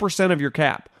 6% of your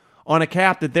cap on a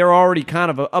cap that they're already kind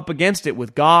of up against it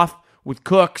with Goff, with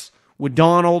Cooks, with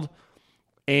Donald,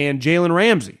 and Jalen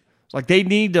Ramsey. It's like they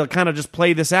need to kind of just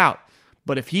play this out.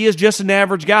 But if he is just an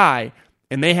average guy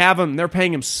and they're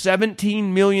paying him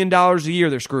 $17 million a year,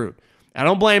 they're screwed. I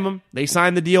don't blame them. They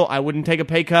signed the deal. I wouldn't take a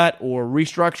pay cut or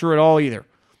restructure at all either.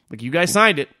 Like, you guys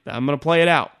signed it. I'm going to play it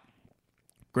out.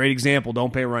 Great example.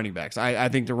 Don't pay running backs. I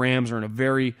think the Rams are in a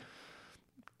very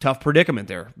tough predicament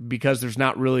there because there's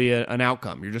not really an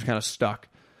outcome. You're just kind of stuck.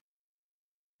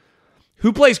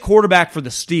 Who plays quarterback for the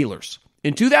Steelers?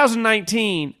 In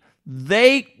 2019,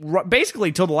 they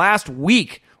basically till the last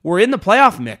week were in the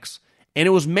playoff mix, and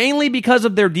it was mainly because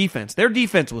of their defense. Their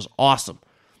defense was awesome.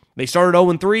 They started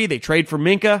 0-3. They traded for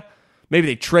Minka. Maybe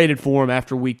they traded for him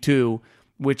after week 2,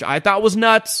 which I thought was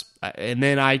nuts. And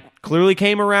then I clearly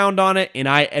came around on it, and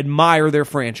I admire their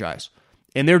franchise.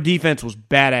 And their defense was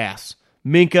badass.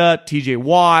 Minka, TJ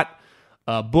Watt,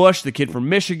 Bush, the kid from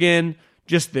Michigan,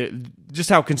 just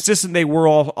how consistent they were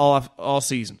all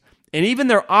season. And even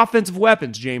their offensive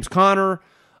weapons, James Conner,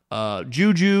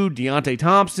 Juju, Deontay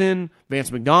Thompson,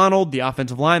 Vance McDonald, the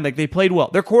offensive line, like, they played well.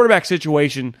 Their quarterback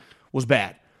situation was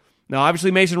bad. Now,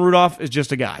 obviously, Mason Rudolph is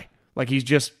just a guy. Like,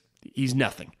 he's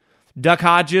nothing. Duck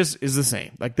Hodges is the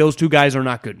same. Like, those two guys are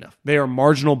not good enough. They are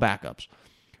marginal backups.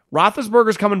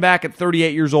 Roethlisberger's coming back at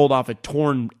 38 years old off a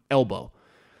torn elbow.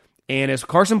 And as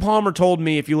Carson Palmer told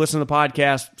me, if you listen to the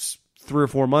podcast 3 or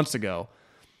 4 months ago,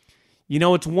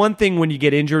 it's one thing when you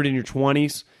get injured in your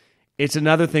 20s. It's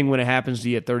another thing when it happens to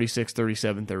you at 36,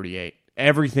 37, 38.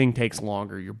 Everything takes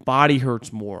longer. Your body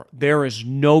hurts more. There is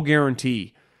no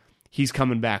guarantee he's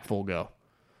coming back full go.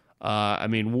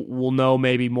 We'll know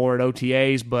maybe more at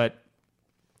OTAs, but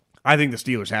I think the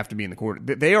Steelers have to be in the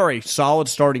quarter. They are a solid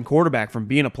starting quarterback from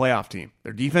being a playoff team.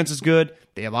 Their defense is good.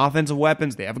 They have offensive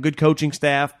weapons. They have a good coaching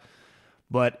staff.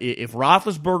 But if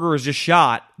Roethlisberger is just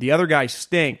shot, the other guys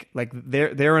stink. Like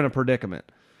they're in a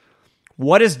predicament.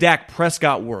 What is Dak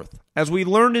Prescott worth? As we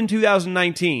learned in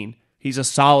 2019, he's a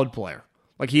solid player.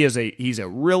 Like he's a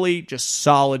really just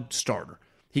solid starter.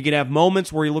 He can have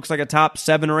moments where he looks like a top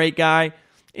 7 or 8 guy,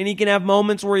 and he can have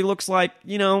moments where he looks like,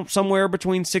 somewhere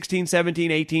between 16,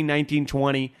 17, 18, 19,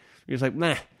 20. You're just like,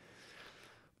 nah.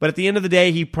 But at the end of the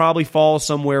day, he probably falls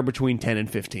somewhere between 10 and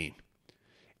 15.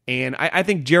 And I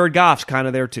think Jared Goff's kind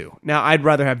of there too. Now, I'd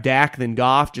rather have Dak than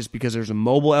Goff just because there's a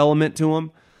mobile element to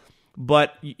him.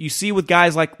 But you see with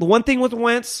guys like, the one thing with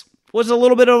Wentz was a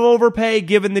little bit of overpay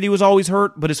given that he was always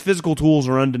hurt, but his physical tools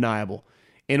are undeniable.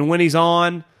 And when he's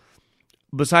on,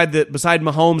 beside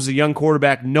Mahomes, the young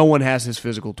quarterback, no one has his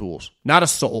physical tools. Not a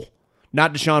soul.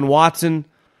 Not Deshaun Watson,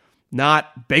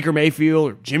 not Baker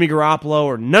Mayfield or Jimmy Garoppolo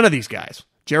or none of these guys.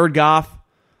 Jared Goff,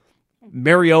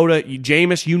 Mariota,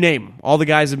 Jameis, you name them. All the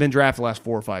guys have been drafted the last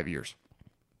 4 or 5 years.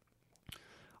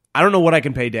 I don't know what I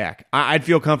can pay Dak. I'd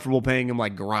feel comfortable paying him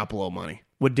like Garoppolo money,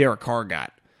 what Derek Carr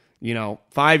got.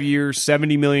 5 years,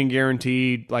 $70 million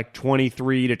guaranteed, like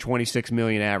 $23 to $26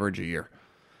 million average a year.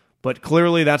 But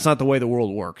clearly that's not the way the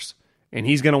world works. And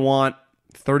he's going to want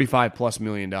 $35+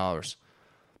 million.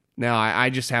 Now, I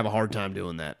just have a hard time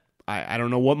doing that. I don't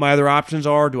know what my other options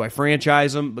are. Do I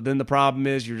franchise him? But then the problem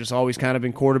is you're just always kind of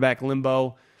in quarterback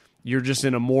limbo. You're just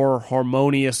in a more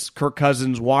harmonious Kirk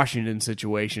Cousins, Washington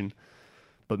situation.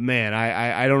 But man,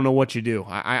 I don't know what you do.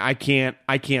 I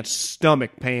can't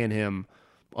stomach paying him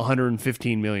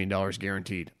 $115 million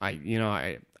guaranteed.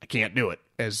 I can't do it.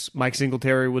 As Mike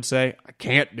Singletary would say, I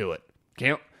can't do it.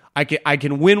 I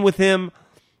can win with him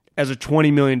as a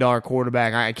 $20 million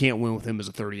quarterback. I can't win with him as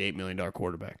a $38 million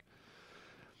quarterback.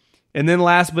 And then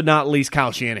last but not least,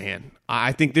 Kyle Shanahan.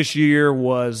 I think this year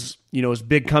was, his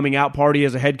big coming out party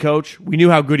as a head coach. We knew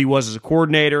how good he was as a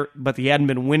coordinator, but he hadn't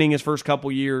been winning his first couple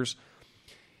years.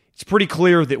 It's pretty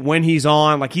clear that when he's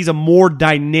on, he's a more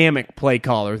dynamic play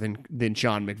caller than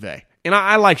Sean McVay. And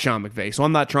I like Sean McVay, so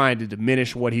I'm not trying to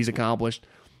diminish what he's accomplished.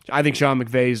 I think Sean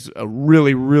McVay's a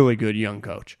really, really good young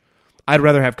coach. I'd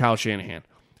rather have Kyle Shanahan.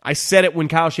 I said it when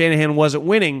Kyle Shanahan wasn't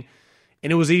winning,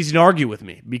 and it was easy to argue with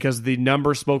me because the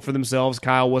numbers spoke for themselves.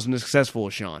 Kyle wasn't as successful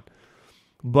as Sean.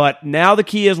 But now the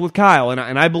key is with Kyle, and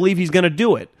I believe he's going to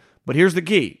do it. But here's the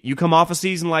key. You come off a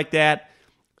season like that,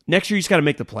 next year you just got to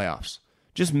make the playoffs.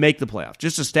 Just make the playoffs.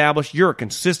 Just establish you're a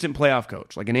consistent playoff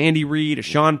coach, like an Andy Reid, a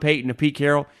Sean Payton, a Pete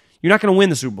Carroll. You're not going to win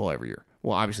the Super Bowl every year.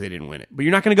 Well, obviously they didn't win it, but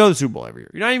you're not going to go to the Super Bowl every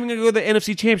year. You're not even going to go to the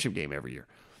NFC Championship game every year.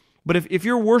 But if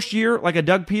your worst year, like a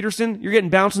Doug Peterson, you're getting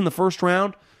bounced in the first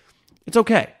round, it's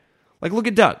okay. Like, look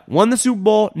at Doug. Won the Super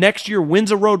Bowl. Next year,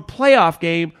 wins a road playoff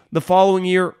game. The following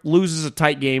year, loses a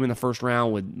tight game in the first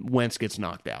round when Wentz gets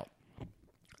knocked out. I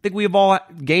think we have all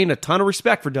gained a ton of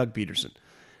respect for Doug Peterson.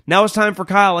 Now it's time for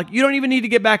Kyle. You don't even need to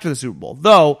get back to the Super Bowl.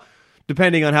 Though,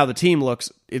 depending on how the team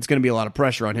looks, it's going to be a lot of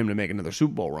pressure on him to make another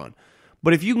Super Bowl run.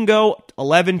 But if you can go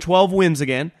 11, 12 wins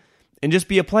again and just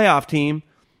be a playoff team,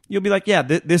 you'll be like, yeah,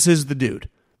 this is the dude.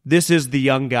 This is the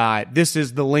young guy. This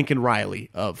is the Lincoln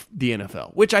Riley of the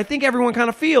NFL, which I think everyone kind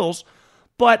of feels.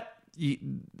 But the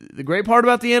great part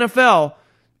about the NFL,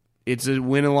 it's a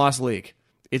win and loss league.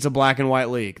 It's a black and white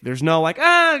league. There's no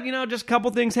just a couple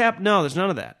things happen. No, there's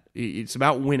none of that. It's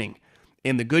about winning.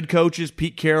 And the good coaches,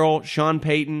 Pete Carroll, Sean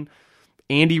Payton,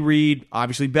 Andy Reid,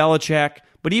 obviously Belichick,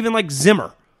 but even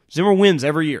Zimmer. Zimmer wins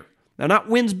every year. Now, not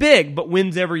wins big, but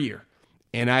wins every year.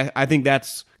 And I think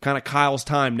that's kind of Kyle's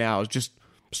time now, is just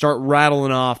start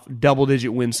rattling off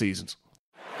double-digit win seasons.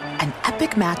 An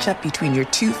epic matchup between your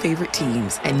two favorite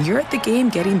teams, and you're at the game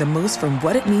getting the most from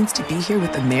what it means to be here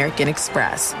with American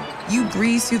Express. You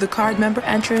breeze through the card member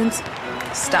entrance,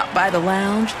 stop by the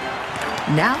lounge.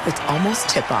 Now it's almost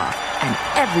tip-off, and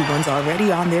everyone's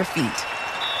already on their feet.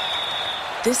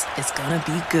 This is gonna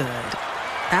be good.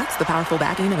 That's the powerful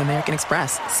backing of American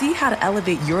Express. See how to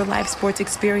elevate your live sports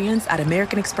experience at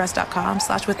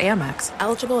americanexpress.com/withAmex.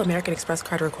 Eligible American Express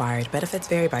card required. Benefits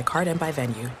vary by card and by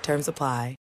venue. Terms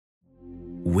apply.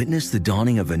 Witness the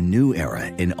dawning of a new era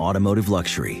in automotive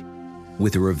luxury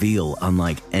with a reveal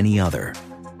unlike any other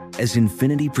as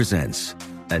Infiniti presents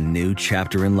a new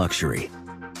chapter in luxury,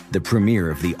 the premiere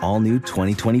of the all-new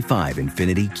 2025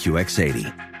 Infiniti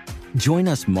QX80. Join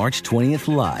us March 20th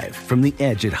live from the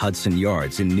Edge at Hudson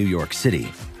Yards in New York City,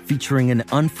 featuring an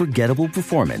unforgettable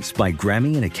performance by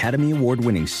Grammy and Academy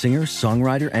Award-winning singer,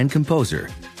 songwriter, and composer,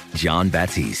 Jon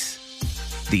Batiste.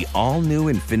 The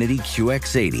all-new Infiniti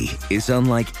QX80 is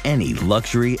unlike any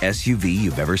luxury SUV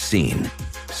you've ever seen.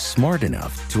 smart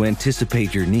enough to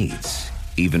anticipate your needs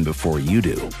even before you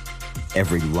do.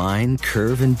 Every line,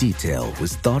 curve, and detail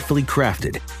was thoughtfully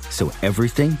crafted so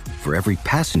everything for every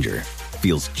passenger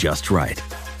feels just right.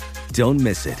 Don't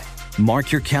miss it.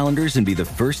 Mark your calendars and be the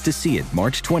first to see it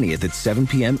March 20th at 7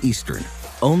 p.m. Eastern,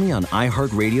 only on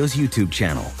iHeartRadio's YouTube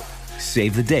channel.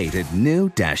 Save the date at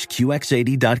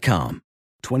new-QX80.com.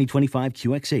 2025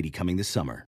 QX80 coming this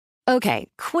summer. Okay,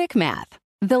 quick math.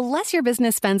 The less your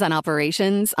business spends on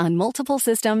operations, on multiple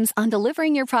systems, on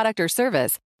delivering your product or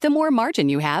service, the more margin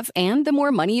you have and the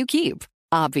more money you keep.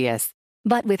 Obvious.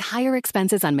 But with higher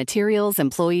expenses on materials,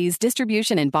 employees,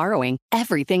 distribution, and borrowing,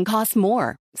 everything costs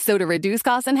more. So to reduce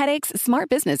costs and headaches, smart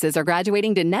businesses are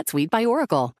graduating to NetSuite by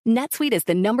Oracle. NetSuite is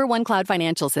the #1 cloud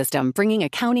financial system, bringing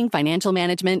accounting, financial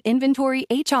management, inventory,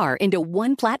 HR into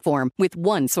one platform with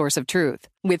one source of truth.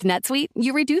 With NetSuite,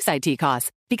 you reduce IT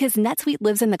costs because NetSuite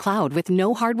lives in the cloud with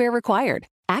no hardware required,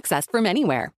 accessed from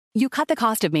anywhere. You cut the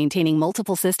cost of maintaining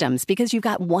multiple systems because you've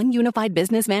got one unified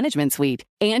business management suite.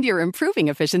 And you're improving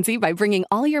efficiency by bringing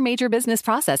all your major business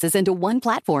processes into one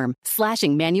platform,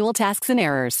 slashing manual tasks and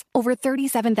errors. Over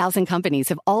 37,000 companies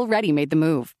have already made the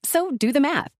move. So do the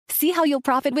math. See how you'll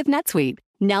profit with NetSuite.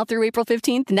 Now through April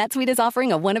 15th, NetSuite is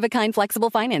offering a one-of-a-kind flexible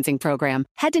financing program.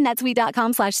 Head to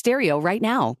netsuite.com/stereo right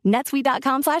now.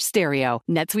 netsuite.com/stereo.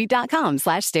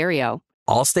 netsuite.com/stereo.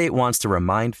 Allstate wants to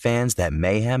remind fans that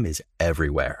mayhem is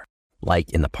everywhere. Like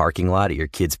in the parking lot at your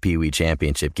kid's Pee Wee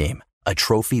Championship game. A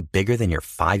trophy bigger than your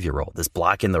 5-year-old is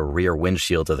blocking the rear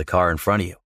windshield of the car in front of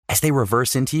you. As they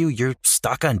reverse into you, you're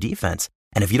stuck on defense.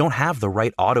 And if you don't have the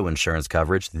right auto insurance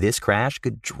coverage, this crash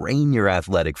could drain your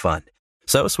athletic fund.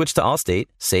 So switch to Allstate,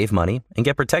 save money, and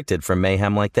get protected from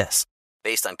mayhem like this.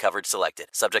 Based on coverage selected,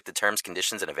 subject to terms,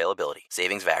 conditions, and availability.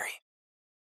 Savings vary.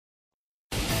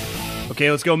 Okay,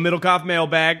 let's go Middlecoff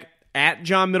mailbag. At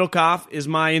John Middlecoff is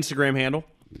my Instagram handle.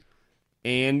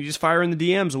 And you just fire in the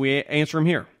DMs and we answer them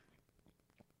here.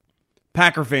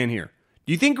 Packer fan here.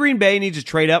 Do you think Green Bay needs to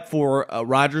trade up for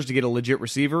Rodgers to get a legit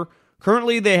receiver?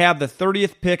 Currently, they have the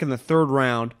 30th pick in the 3rd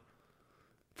round.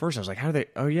 First, I was like, how do they?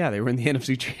 Oh, yeah, they were in the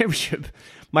NFC Championship.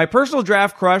 My personal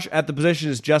draft crush at the position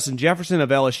is Justin Jefferson of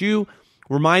LSU.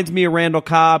 Reminds me of Randall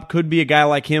Cobb. Could be a guy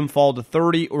like him fall to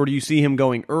 30, or do you see him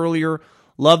going earlier?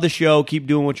 Love the show. Keep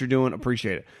doing what you're doing.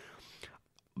 Appreciate it.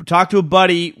 Talked to a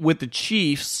buddy with the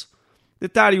Chiefs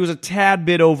that thought he was a tad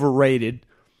bit overrated.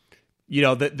 You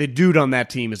know, the dude on that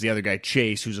team is the other guy,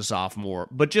 Chase, who's a sophomore.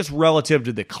 But just relative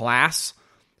to the class,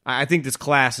 I think this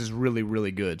class is really,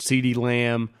 really good. CeeDee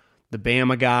Lamb, the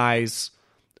Bama guys,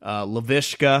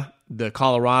 Laviska, the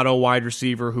Colorado wide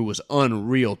receiver who was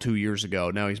unreal 2 years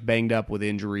ago. Now he's banged up with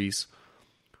injuries.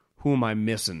 Who am I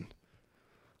missing?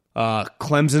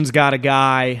 Clemson's got a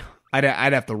guy. I'd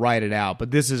have to write it out,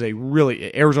 but this is a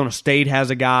really... Arizona State has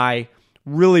a guy.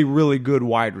 Really, really good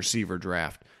wide receiver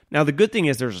draft. Now, the good thing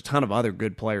is there's a ton of other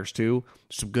good players, too.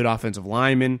 Some good offensive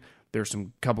linemen. There's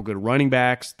some couple good running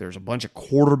backs. There's a bunch of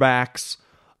quarterbacks.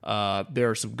 There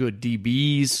are some good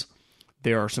DBs.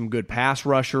 There are some good pass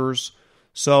rushers.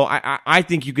 So I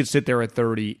think you could sit there at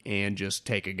 30 and just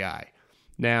take a guy.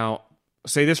 Now,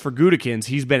 say this for Gutekunst.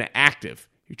 He's been active.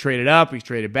 He traded up. He's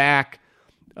traded back.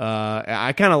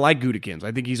 I kind of like Gutekunst.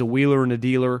 I think he's a wheeler and a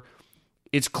dealer.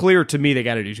 It's clear to me they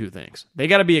got to do two things. They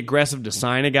got to be aggressive to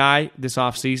sign a guy this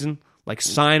offseason, like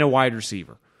sign a wide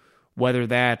receiver. Whether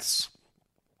that's,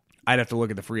 I'd have to look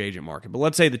at the free agent market. But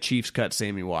let's say the Chiefs cut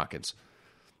Sammy Watkins.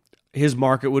 His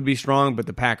market would be strong, but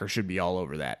the Packers should be all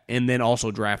over that. And then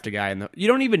also draft a guy. You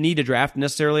don't even need to draft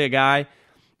necessarily a guy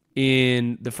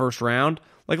in the first round.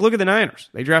 Like, look at the Niners.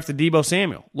 They drafted Deebo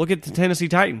Samuel. Look at the Tennessee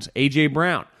Titans, A.J.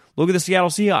 Brown. Look at the Seattle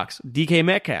Seahawks, DK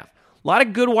Metcalf. A lot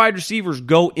of good wide receivers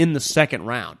go in the second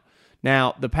round.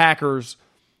 Now, the Packers,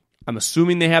 I'm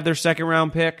assuming they have their second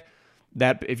round pick.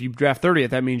 That if you draft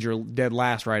 30th, that means you're dead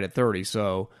last right at 30.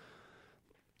 So,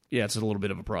 yeah, it's a little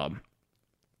bit of a problem.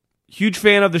 Huge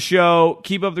fan of the show.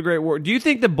 Keep up the great work. Do you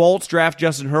think the Bolts draft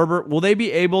Justin Herbert? Will they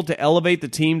be able to elevate the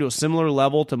team to a similar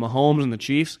level to Mahomes and the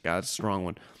Chiefs? God, that's a strong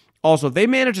one. Also, if they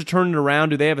manage to turn it around,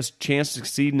 do they have a chance to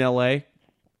succeed in L.A.?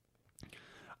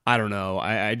 I don't know.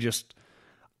 I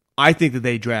think that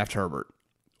they draft Herbert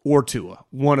or Tua,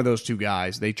 one of those two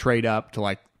guys. They trade up to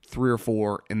like 3 or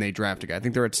 4, and they draft a guy. I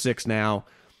think they're at 6 now.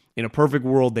 In a perfect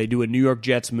world, they do a New York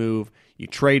Jets move. You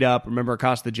trade up. Remember, it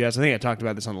cost the Jets. I think I talked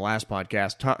about this on the last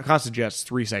podcast. It cost the Jets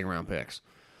 3 second-round picks.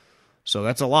 So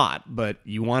that's a lot. But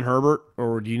you want Herbert,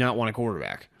 or do you not want a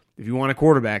quarterback? If you want a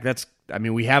quarterback,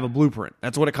 we have a blueprint.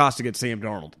 That's what it costs to get Sam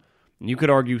Darnold. And you could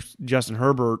argue Justin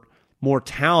Herbert more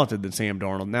talented than Sam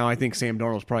Darnold. Now, I think Sam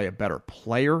Darnold's probably a better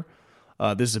player.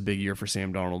 This is a big year for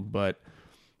Sam Darnold, but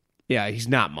Yeah, he's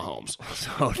not Mahomes.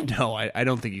 So, no, I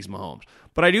don't think he's Mahomes.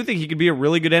 But I do think he could be a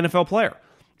really good NFL player.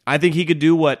 I think he could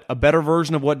do a better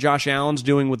version of what Josh Allen's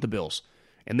doing with the Bills.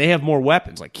 And they have more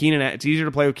weapons. Like Keenan, it's easier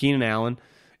to play with Keenan Allen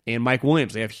and Mike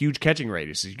Williams. They have huge catching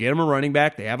radiuses. You get them a running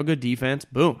back, they have a good defense,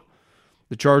 boom.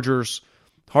 The Chargers,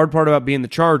 hard part about being the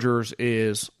Chargers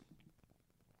is,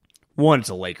 one, it's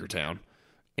a Laker town.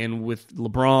 And with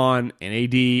LeBron and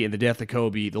AD and the death of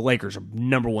Kobe, the Lakers are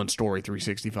number one story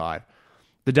 365.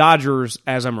 The Dodgers,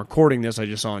 as I'm recording this, I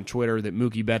just saw on Twitter that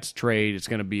Mookie Betts trade is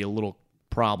going to be a little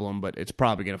problem, but it's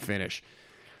probably going to finish.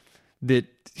 That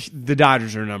the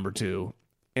Dodgers are number two.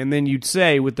 And then you'd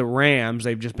say with the Rams,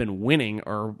 they've just been winning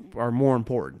are more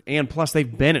important. And plus,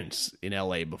 they've been in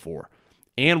L.A. before.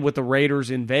 And with the Raiders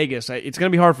in Vegas, it's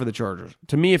going to be hard for the Chargers.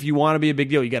 To me, if you want to be a big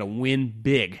deal, you got to win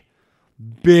big.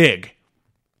 Big.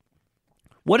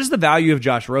 What is the value of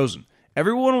Josh Rosen?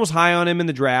 Everyone was high on him in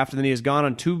the draft, and then he has gone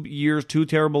on 2 years, 2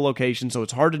 terrible locations, so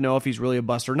it's hard to know if he's really a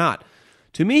bust or not.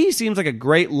 To me, he seems like a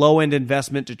great low-end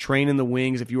investment to train in the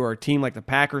wings if you are a team like the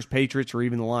Packers, Patriots, or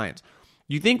even the Lions.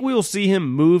 You think we will see him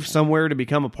move somewhere to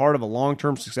become a part of a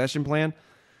long-term succession plan?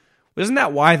 Isn't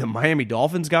that why the Miami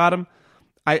Dolphins got him?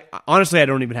 Honestly, I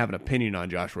don't even have an opinion on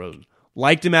Josh Rosen.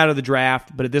 Liked him out of the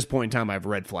draft, but at this point in time, I've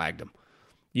red flagged him.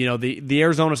 You know, the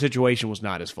Arizona situation was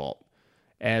not his fault.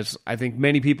 As I think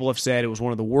many people have said, it was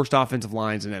one of the worst offensive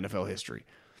lines in NFL history.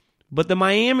 But the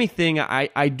Miami thing,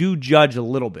 I do judge a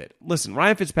little bit. Listen,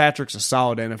 Ryan Fitzpatrick's a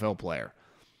solid NFL player,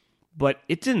 but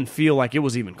it didn't feel like it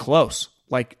was even close.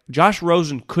 Like, Josh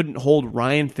Rosen couldn't hold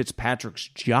Ryan Fitzpatrick's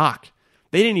jock.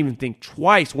 They didn't even think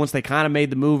twice once they kind of made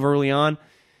the move early on.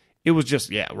 It was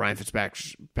just, Ryan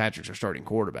Fitzpatrick's our starting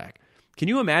quarterback. Can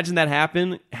you imagine that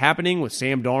happening with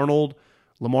Sam Darnold,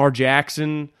 Lamar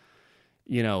Jackson,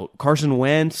 Carson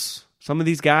Wentz, some of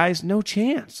these guys? No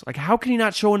chance. Like, how can he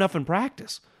not show enough in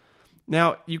practice?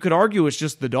 Now, you could argue it's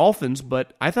just the Dolphins,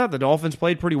 but I thought the Dolphins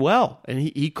played pretty well, and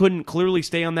he couldn't clearly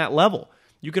stay on that level.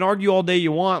 You can argue all day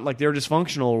you want, like they're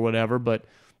dysfunctional or whatever, but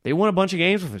they won a bunch of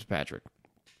games with Fitzpatrick.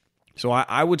 So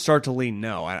I would start to lean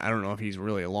no. I don't know if he's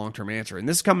really a long-term answer. And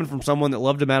this is coming from someone that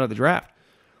loved him out of the draft.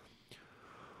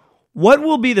 What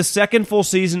will be the second full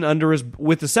season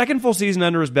with the second full season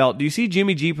under his belt? Do you see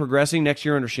Jimmy G progressing next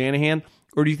year under Shanahan,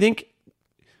 or do you think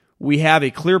we have a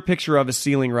clear picture of his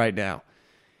ceiling right now?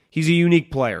 He's a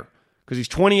unique player because he's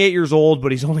 28 years old,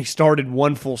 but he's only started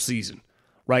one full season,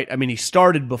 right? I mean, he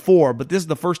started before, but this is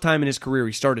the first time in his career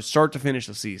he started start to finish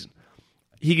the season.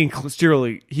 He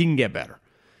can get better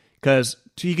because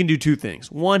he can do two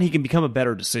things. One, he can become a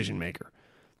better decision maker.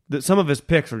 Some of his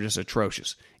picks are just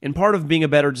atrocious. And part of being a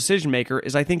better decision maker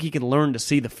is I think he can learn to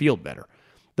see the field better.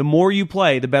 The more you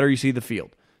play, the better you see the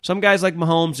field. Some guys like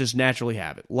Mahomes just naturally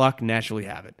have it. Luck naturally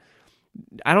have it.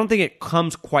 I don't think it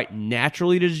comes quite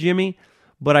naturally to Jimmy,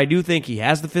 but I do think he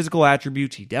has the physical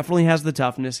attributes. He definitely has the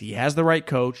toughness. He has the right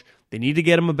coach. They need to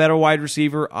get him a better wide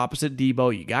receiver opposite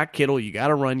Debo. You got Kittle. You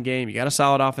got a run game. You got a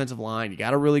solid offensive line. You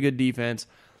got a really good defense.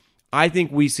 I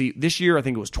think we see this year, I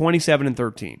think it was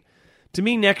 27-13. To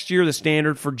me, next year, the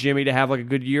standard for Jimmy to have like a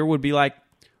good year would be like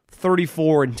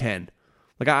 34-10.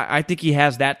 Like I think he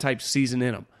has that type of season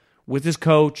in him with his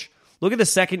coach. Look at the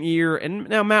second year, and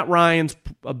now Matt Ryan's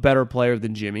a better player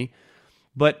than Jimmy,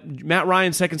 but Matt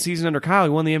Ryan's second season under Kyle, he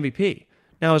won the MVP.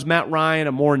 Now, is Matt Ryan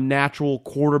a more natural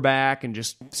quarterback and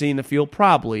just seeing the field?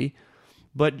 Probably,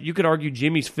 but you could argue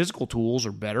Jimmy's physical tools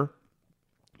are better.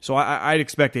 So I'd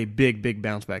expect a big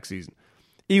bounce-back season.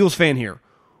 Eagles fan here.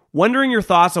 Wondering your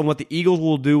thoughts on what the Eagles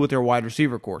will do with their wide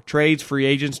receiver core. Trades, free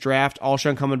agents, draft,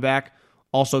 Alshon coming back.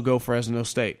 Also go Fresno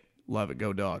State. Love it.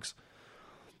 Go Dogs.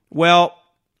 Well,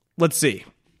 let's see.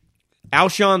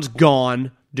 Alshon's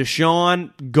gone.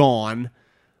 Deshaun, gone.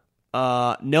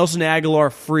 Nelson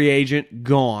Aguilar, free agent,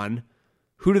 gone.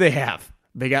 Who do they have?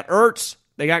 They got Ertz.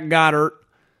 They got Goddard.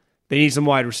 They need some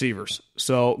wide receivers.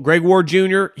 So Greg Ward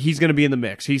Jr., he's going to be in the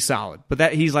mix. He's solid.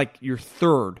 But he's like your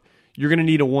third. You're going to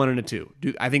need a 1 and a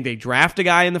 2. I think they draft a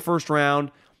guy in the first round,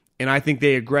 and I think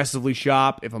they aggressively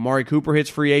shop. If Amari Cooper hits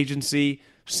free agency,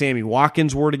 Sammy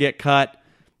Watkins were to get cut,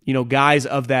 guys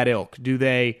of that ilk. Do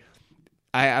they...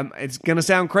 it's going to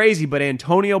sound crazy, but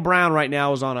Antonio Brown right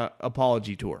now is on an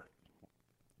apology tour.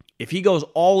 If he goes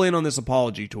all in on this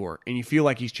apology tour and you feel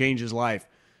like he's changed his life,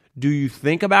 do you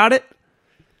think about it?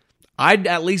 I'd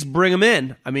at least bring him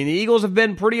in. I mean, the Eagles have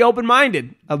been pretty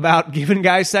open-minded about giving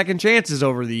guys second chances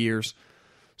over the years.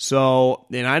 So,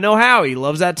 and I know how he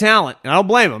loves that talent, and I don't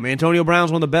blame him. Antonio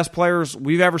Brown's one of the best players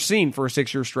we've ever seen for a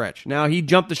 6-year stretch. Now, he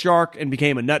jumped the shark and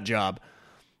became a nut job,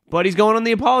 but he's going on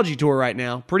the apology tour right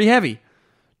now. Pretty heavy.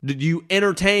 Did you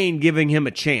entertain giving him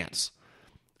a chance?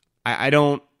 I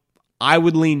don't I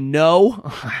would lean no.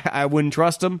 I wouldn't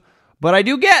trust him, but I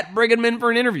do get bringing him in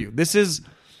for an interview. This is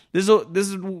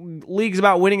league's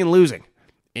about winning and losing,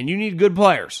 and you need good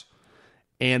players,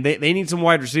 and they need some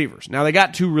wide receivers. Now they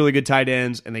got 2 really good tight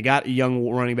ends, and they got a young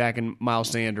running back in Miles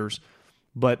Sanders,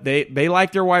 but they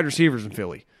like their wide receivers in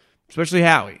Philly, especially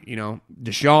Howie.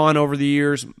 Deshaun over the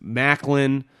years,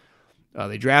 Macklin.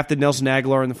 They drafted Nelson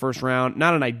Aguilar in the first round.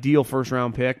 Not an ideal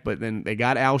first-round pick, but then they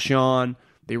got Alshon.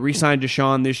 They re-signed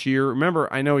Deshaun this year. Remember,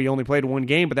 I know he only played 1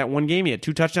 game, but that 1 game he had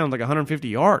 2 touchdowns, like 150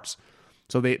 yards.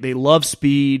 So they love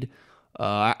speed.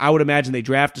 I would imagine they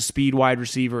draft a speed wide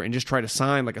receiver and just try to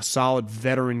sign like a solid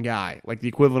veteran guy, like the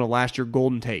equivalent of last year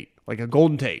Golden Tate, like a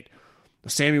Golden Tate, a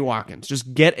Sammy Watkins.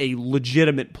 Just get a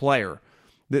legitimate player.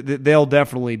 They'll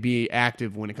definitely be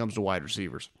active when it comes to wide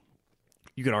receivers.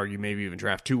 You could argue maybe even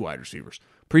draft 2 wide receivers.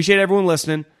 Appreciate everyone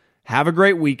listening. Have a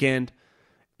great weekend.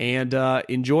 And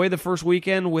enjoy the first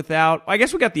weekend without... I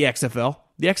guess we got the XFL.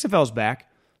 The XFL's back.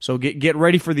 So get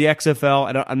ready for the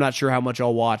XFL. I'm not sure how much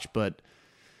I'll watch, but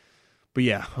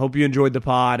yeah, hope you enjoyed the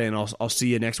pod, and I'll see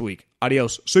you next week.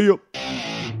 Adios. See you.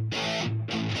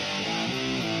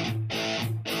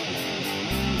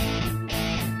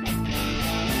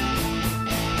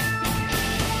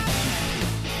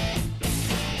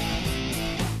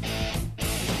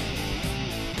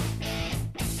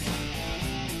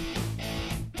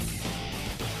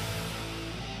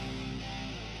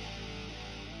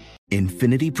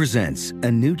 Infiniti presents a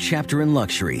new chapter in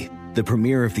luxury, the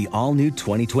premiere of the all-new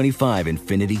 2025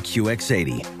 Infiniti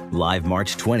QX80, live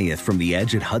March 20th from the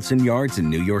Edge at Hudson Yards in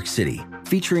New York City,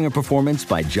 featuring a performance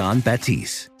by John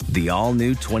Batiste. The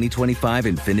all-new 2025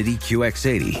 Infiniti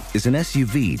QX80 is an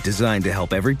SUV designed to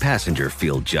help every passenger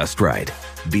feel just right.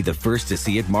 Be the first to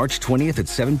see it March 20th at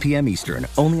 7 p.m. Eastern,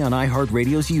 only on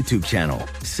iHeartRadio's YouTube channel.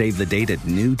 Save the date at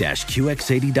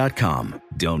new-QX80.com.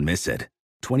 Don't miss it.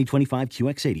 2025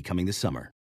 QX80 coming this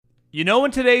summer. In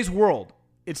today's world,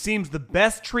 it seems the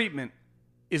best treatment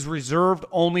is reserved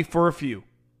only for a few.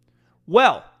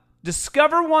 Well,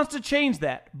 Discover wants to change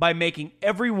that by making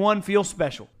everyone feel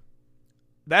special.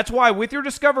 That's why with your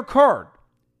Discover card,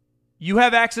 you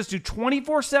have access to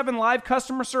 24/7 live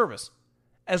customer service,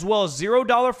 as well as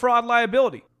 $0 fraud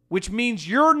liability, which means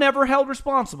you're never held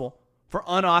responsible for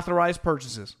unauthorized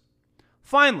purchases.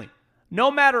 Finally,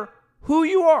 no matter who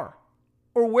you are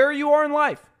or where you are in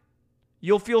life,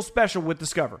 you'll feel special with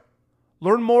Discover.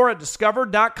 Learn more at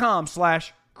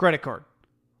discover.com/creditcard.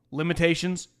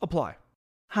 Limitations apply.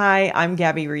 Hi, I'm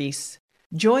Gabby Reese.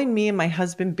 Join me and my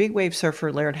husband, big wave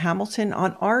surfer Laird Hamilton,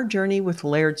 on our journey with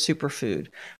Laird Superfood.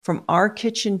 From our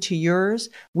kitchen to yours,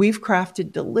 we've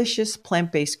crafted delicious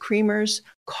plant-based creamers,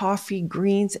 coffee,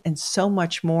 greens, and so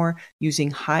much more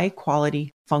using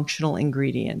high-quality, functional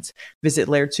ingredients. Visit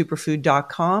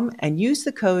lairdsuperfood.com and use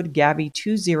the code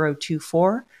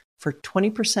GABBY2024 for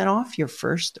 20% off your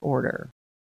first order.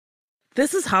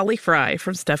 This is Holly Fry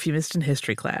from Stuff You Missed in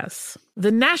History class.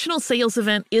 The national sales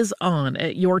event is on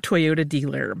at your Toyota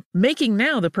dealer, making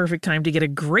now the perfect time to get a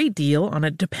great deal on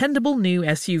a dependable new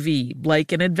SUV,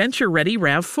 like an adventure-ready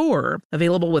RAV4.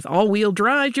 Available with all-wheel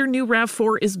drive, your new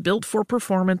RAV4 is built for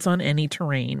performance on any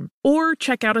terrain. Or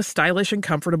check out a stylish and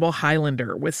comfortable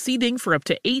Highlander with seating for up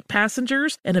to 8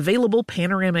 passengers and available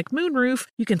panoramic moonroof.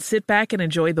 You can sit back and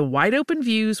enjoy the wide-open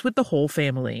views with the whole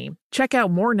family. Check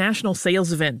out more national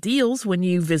sales event deals when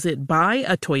you visit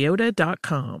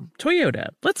buyatoyota.com. Toyota,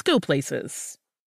 let's go places.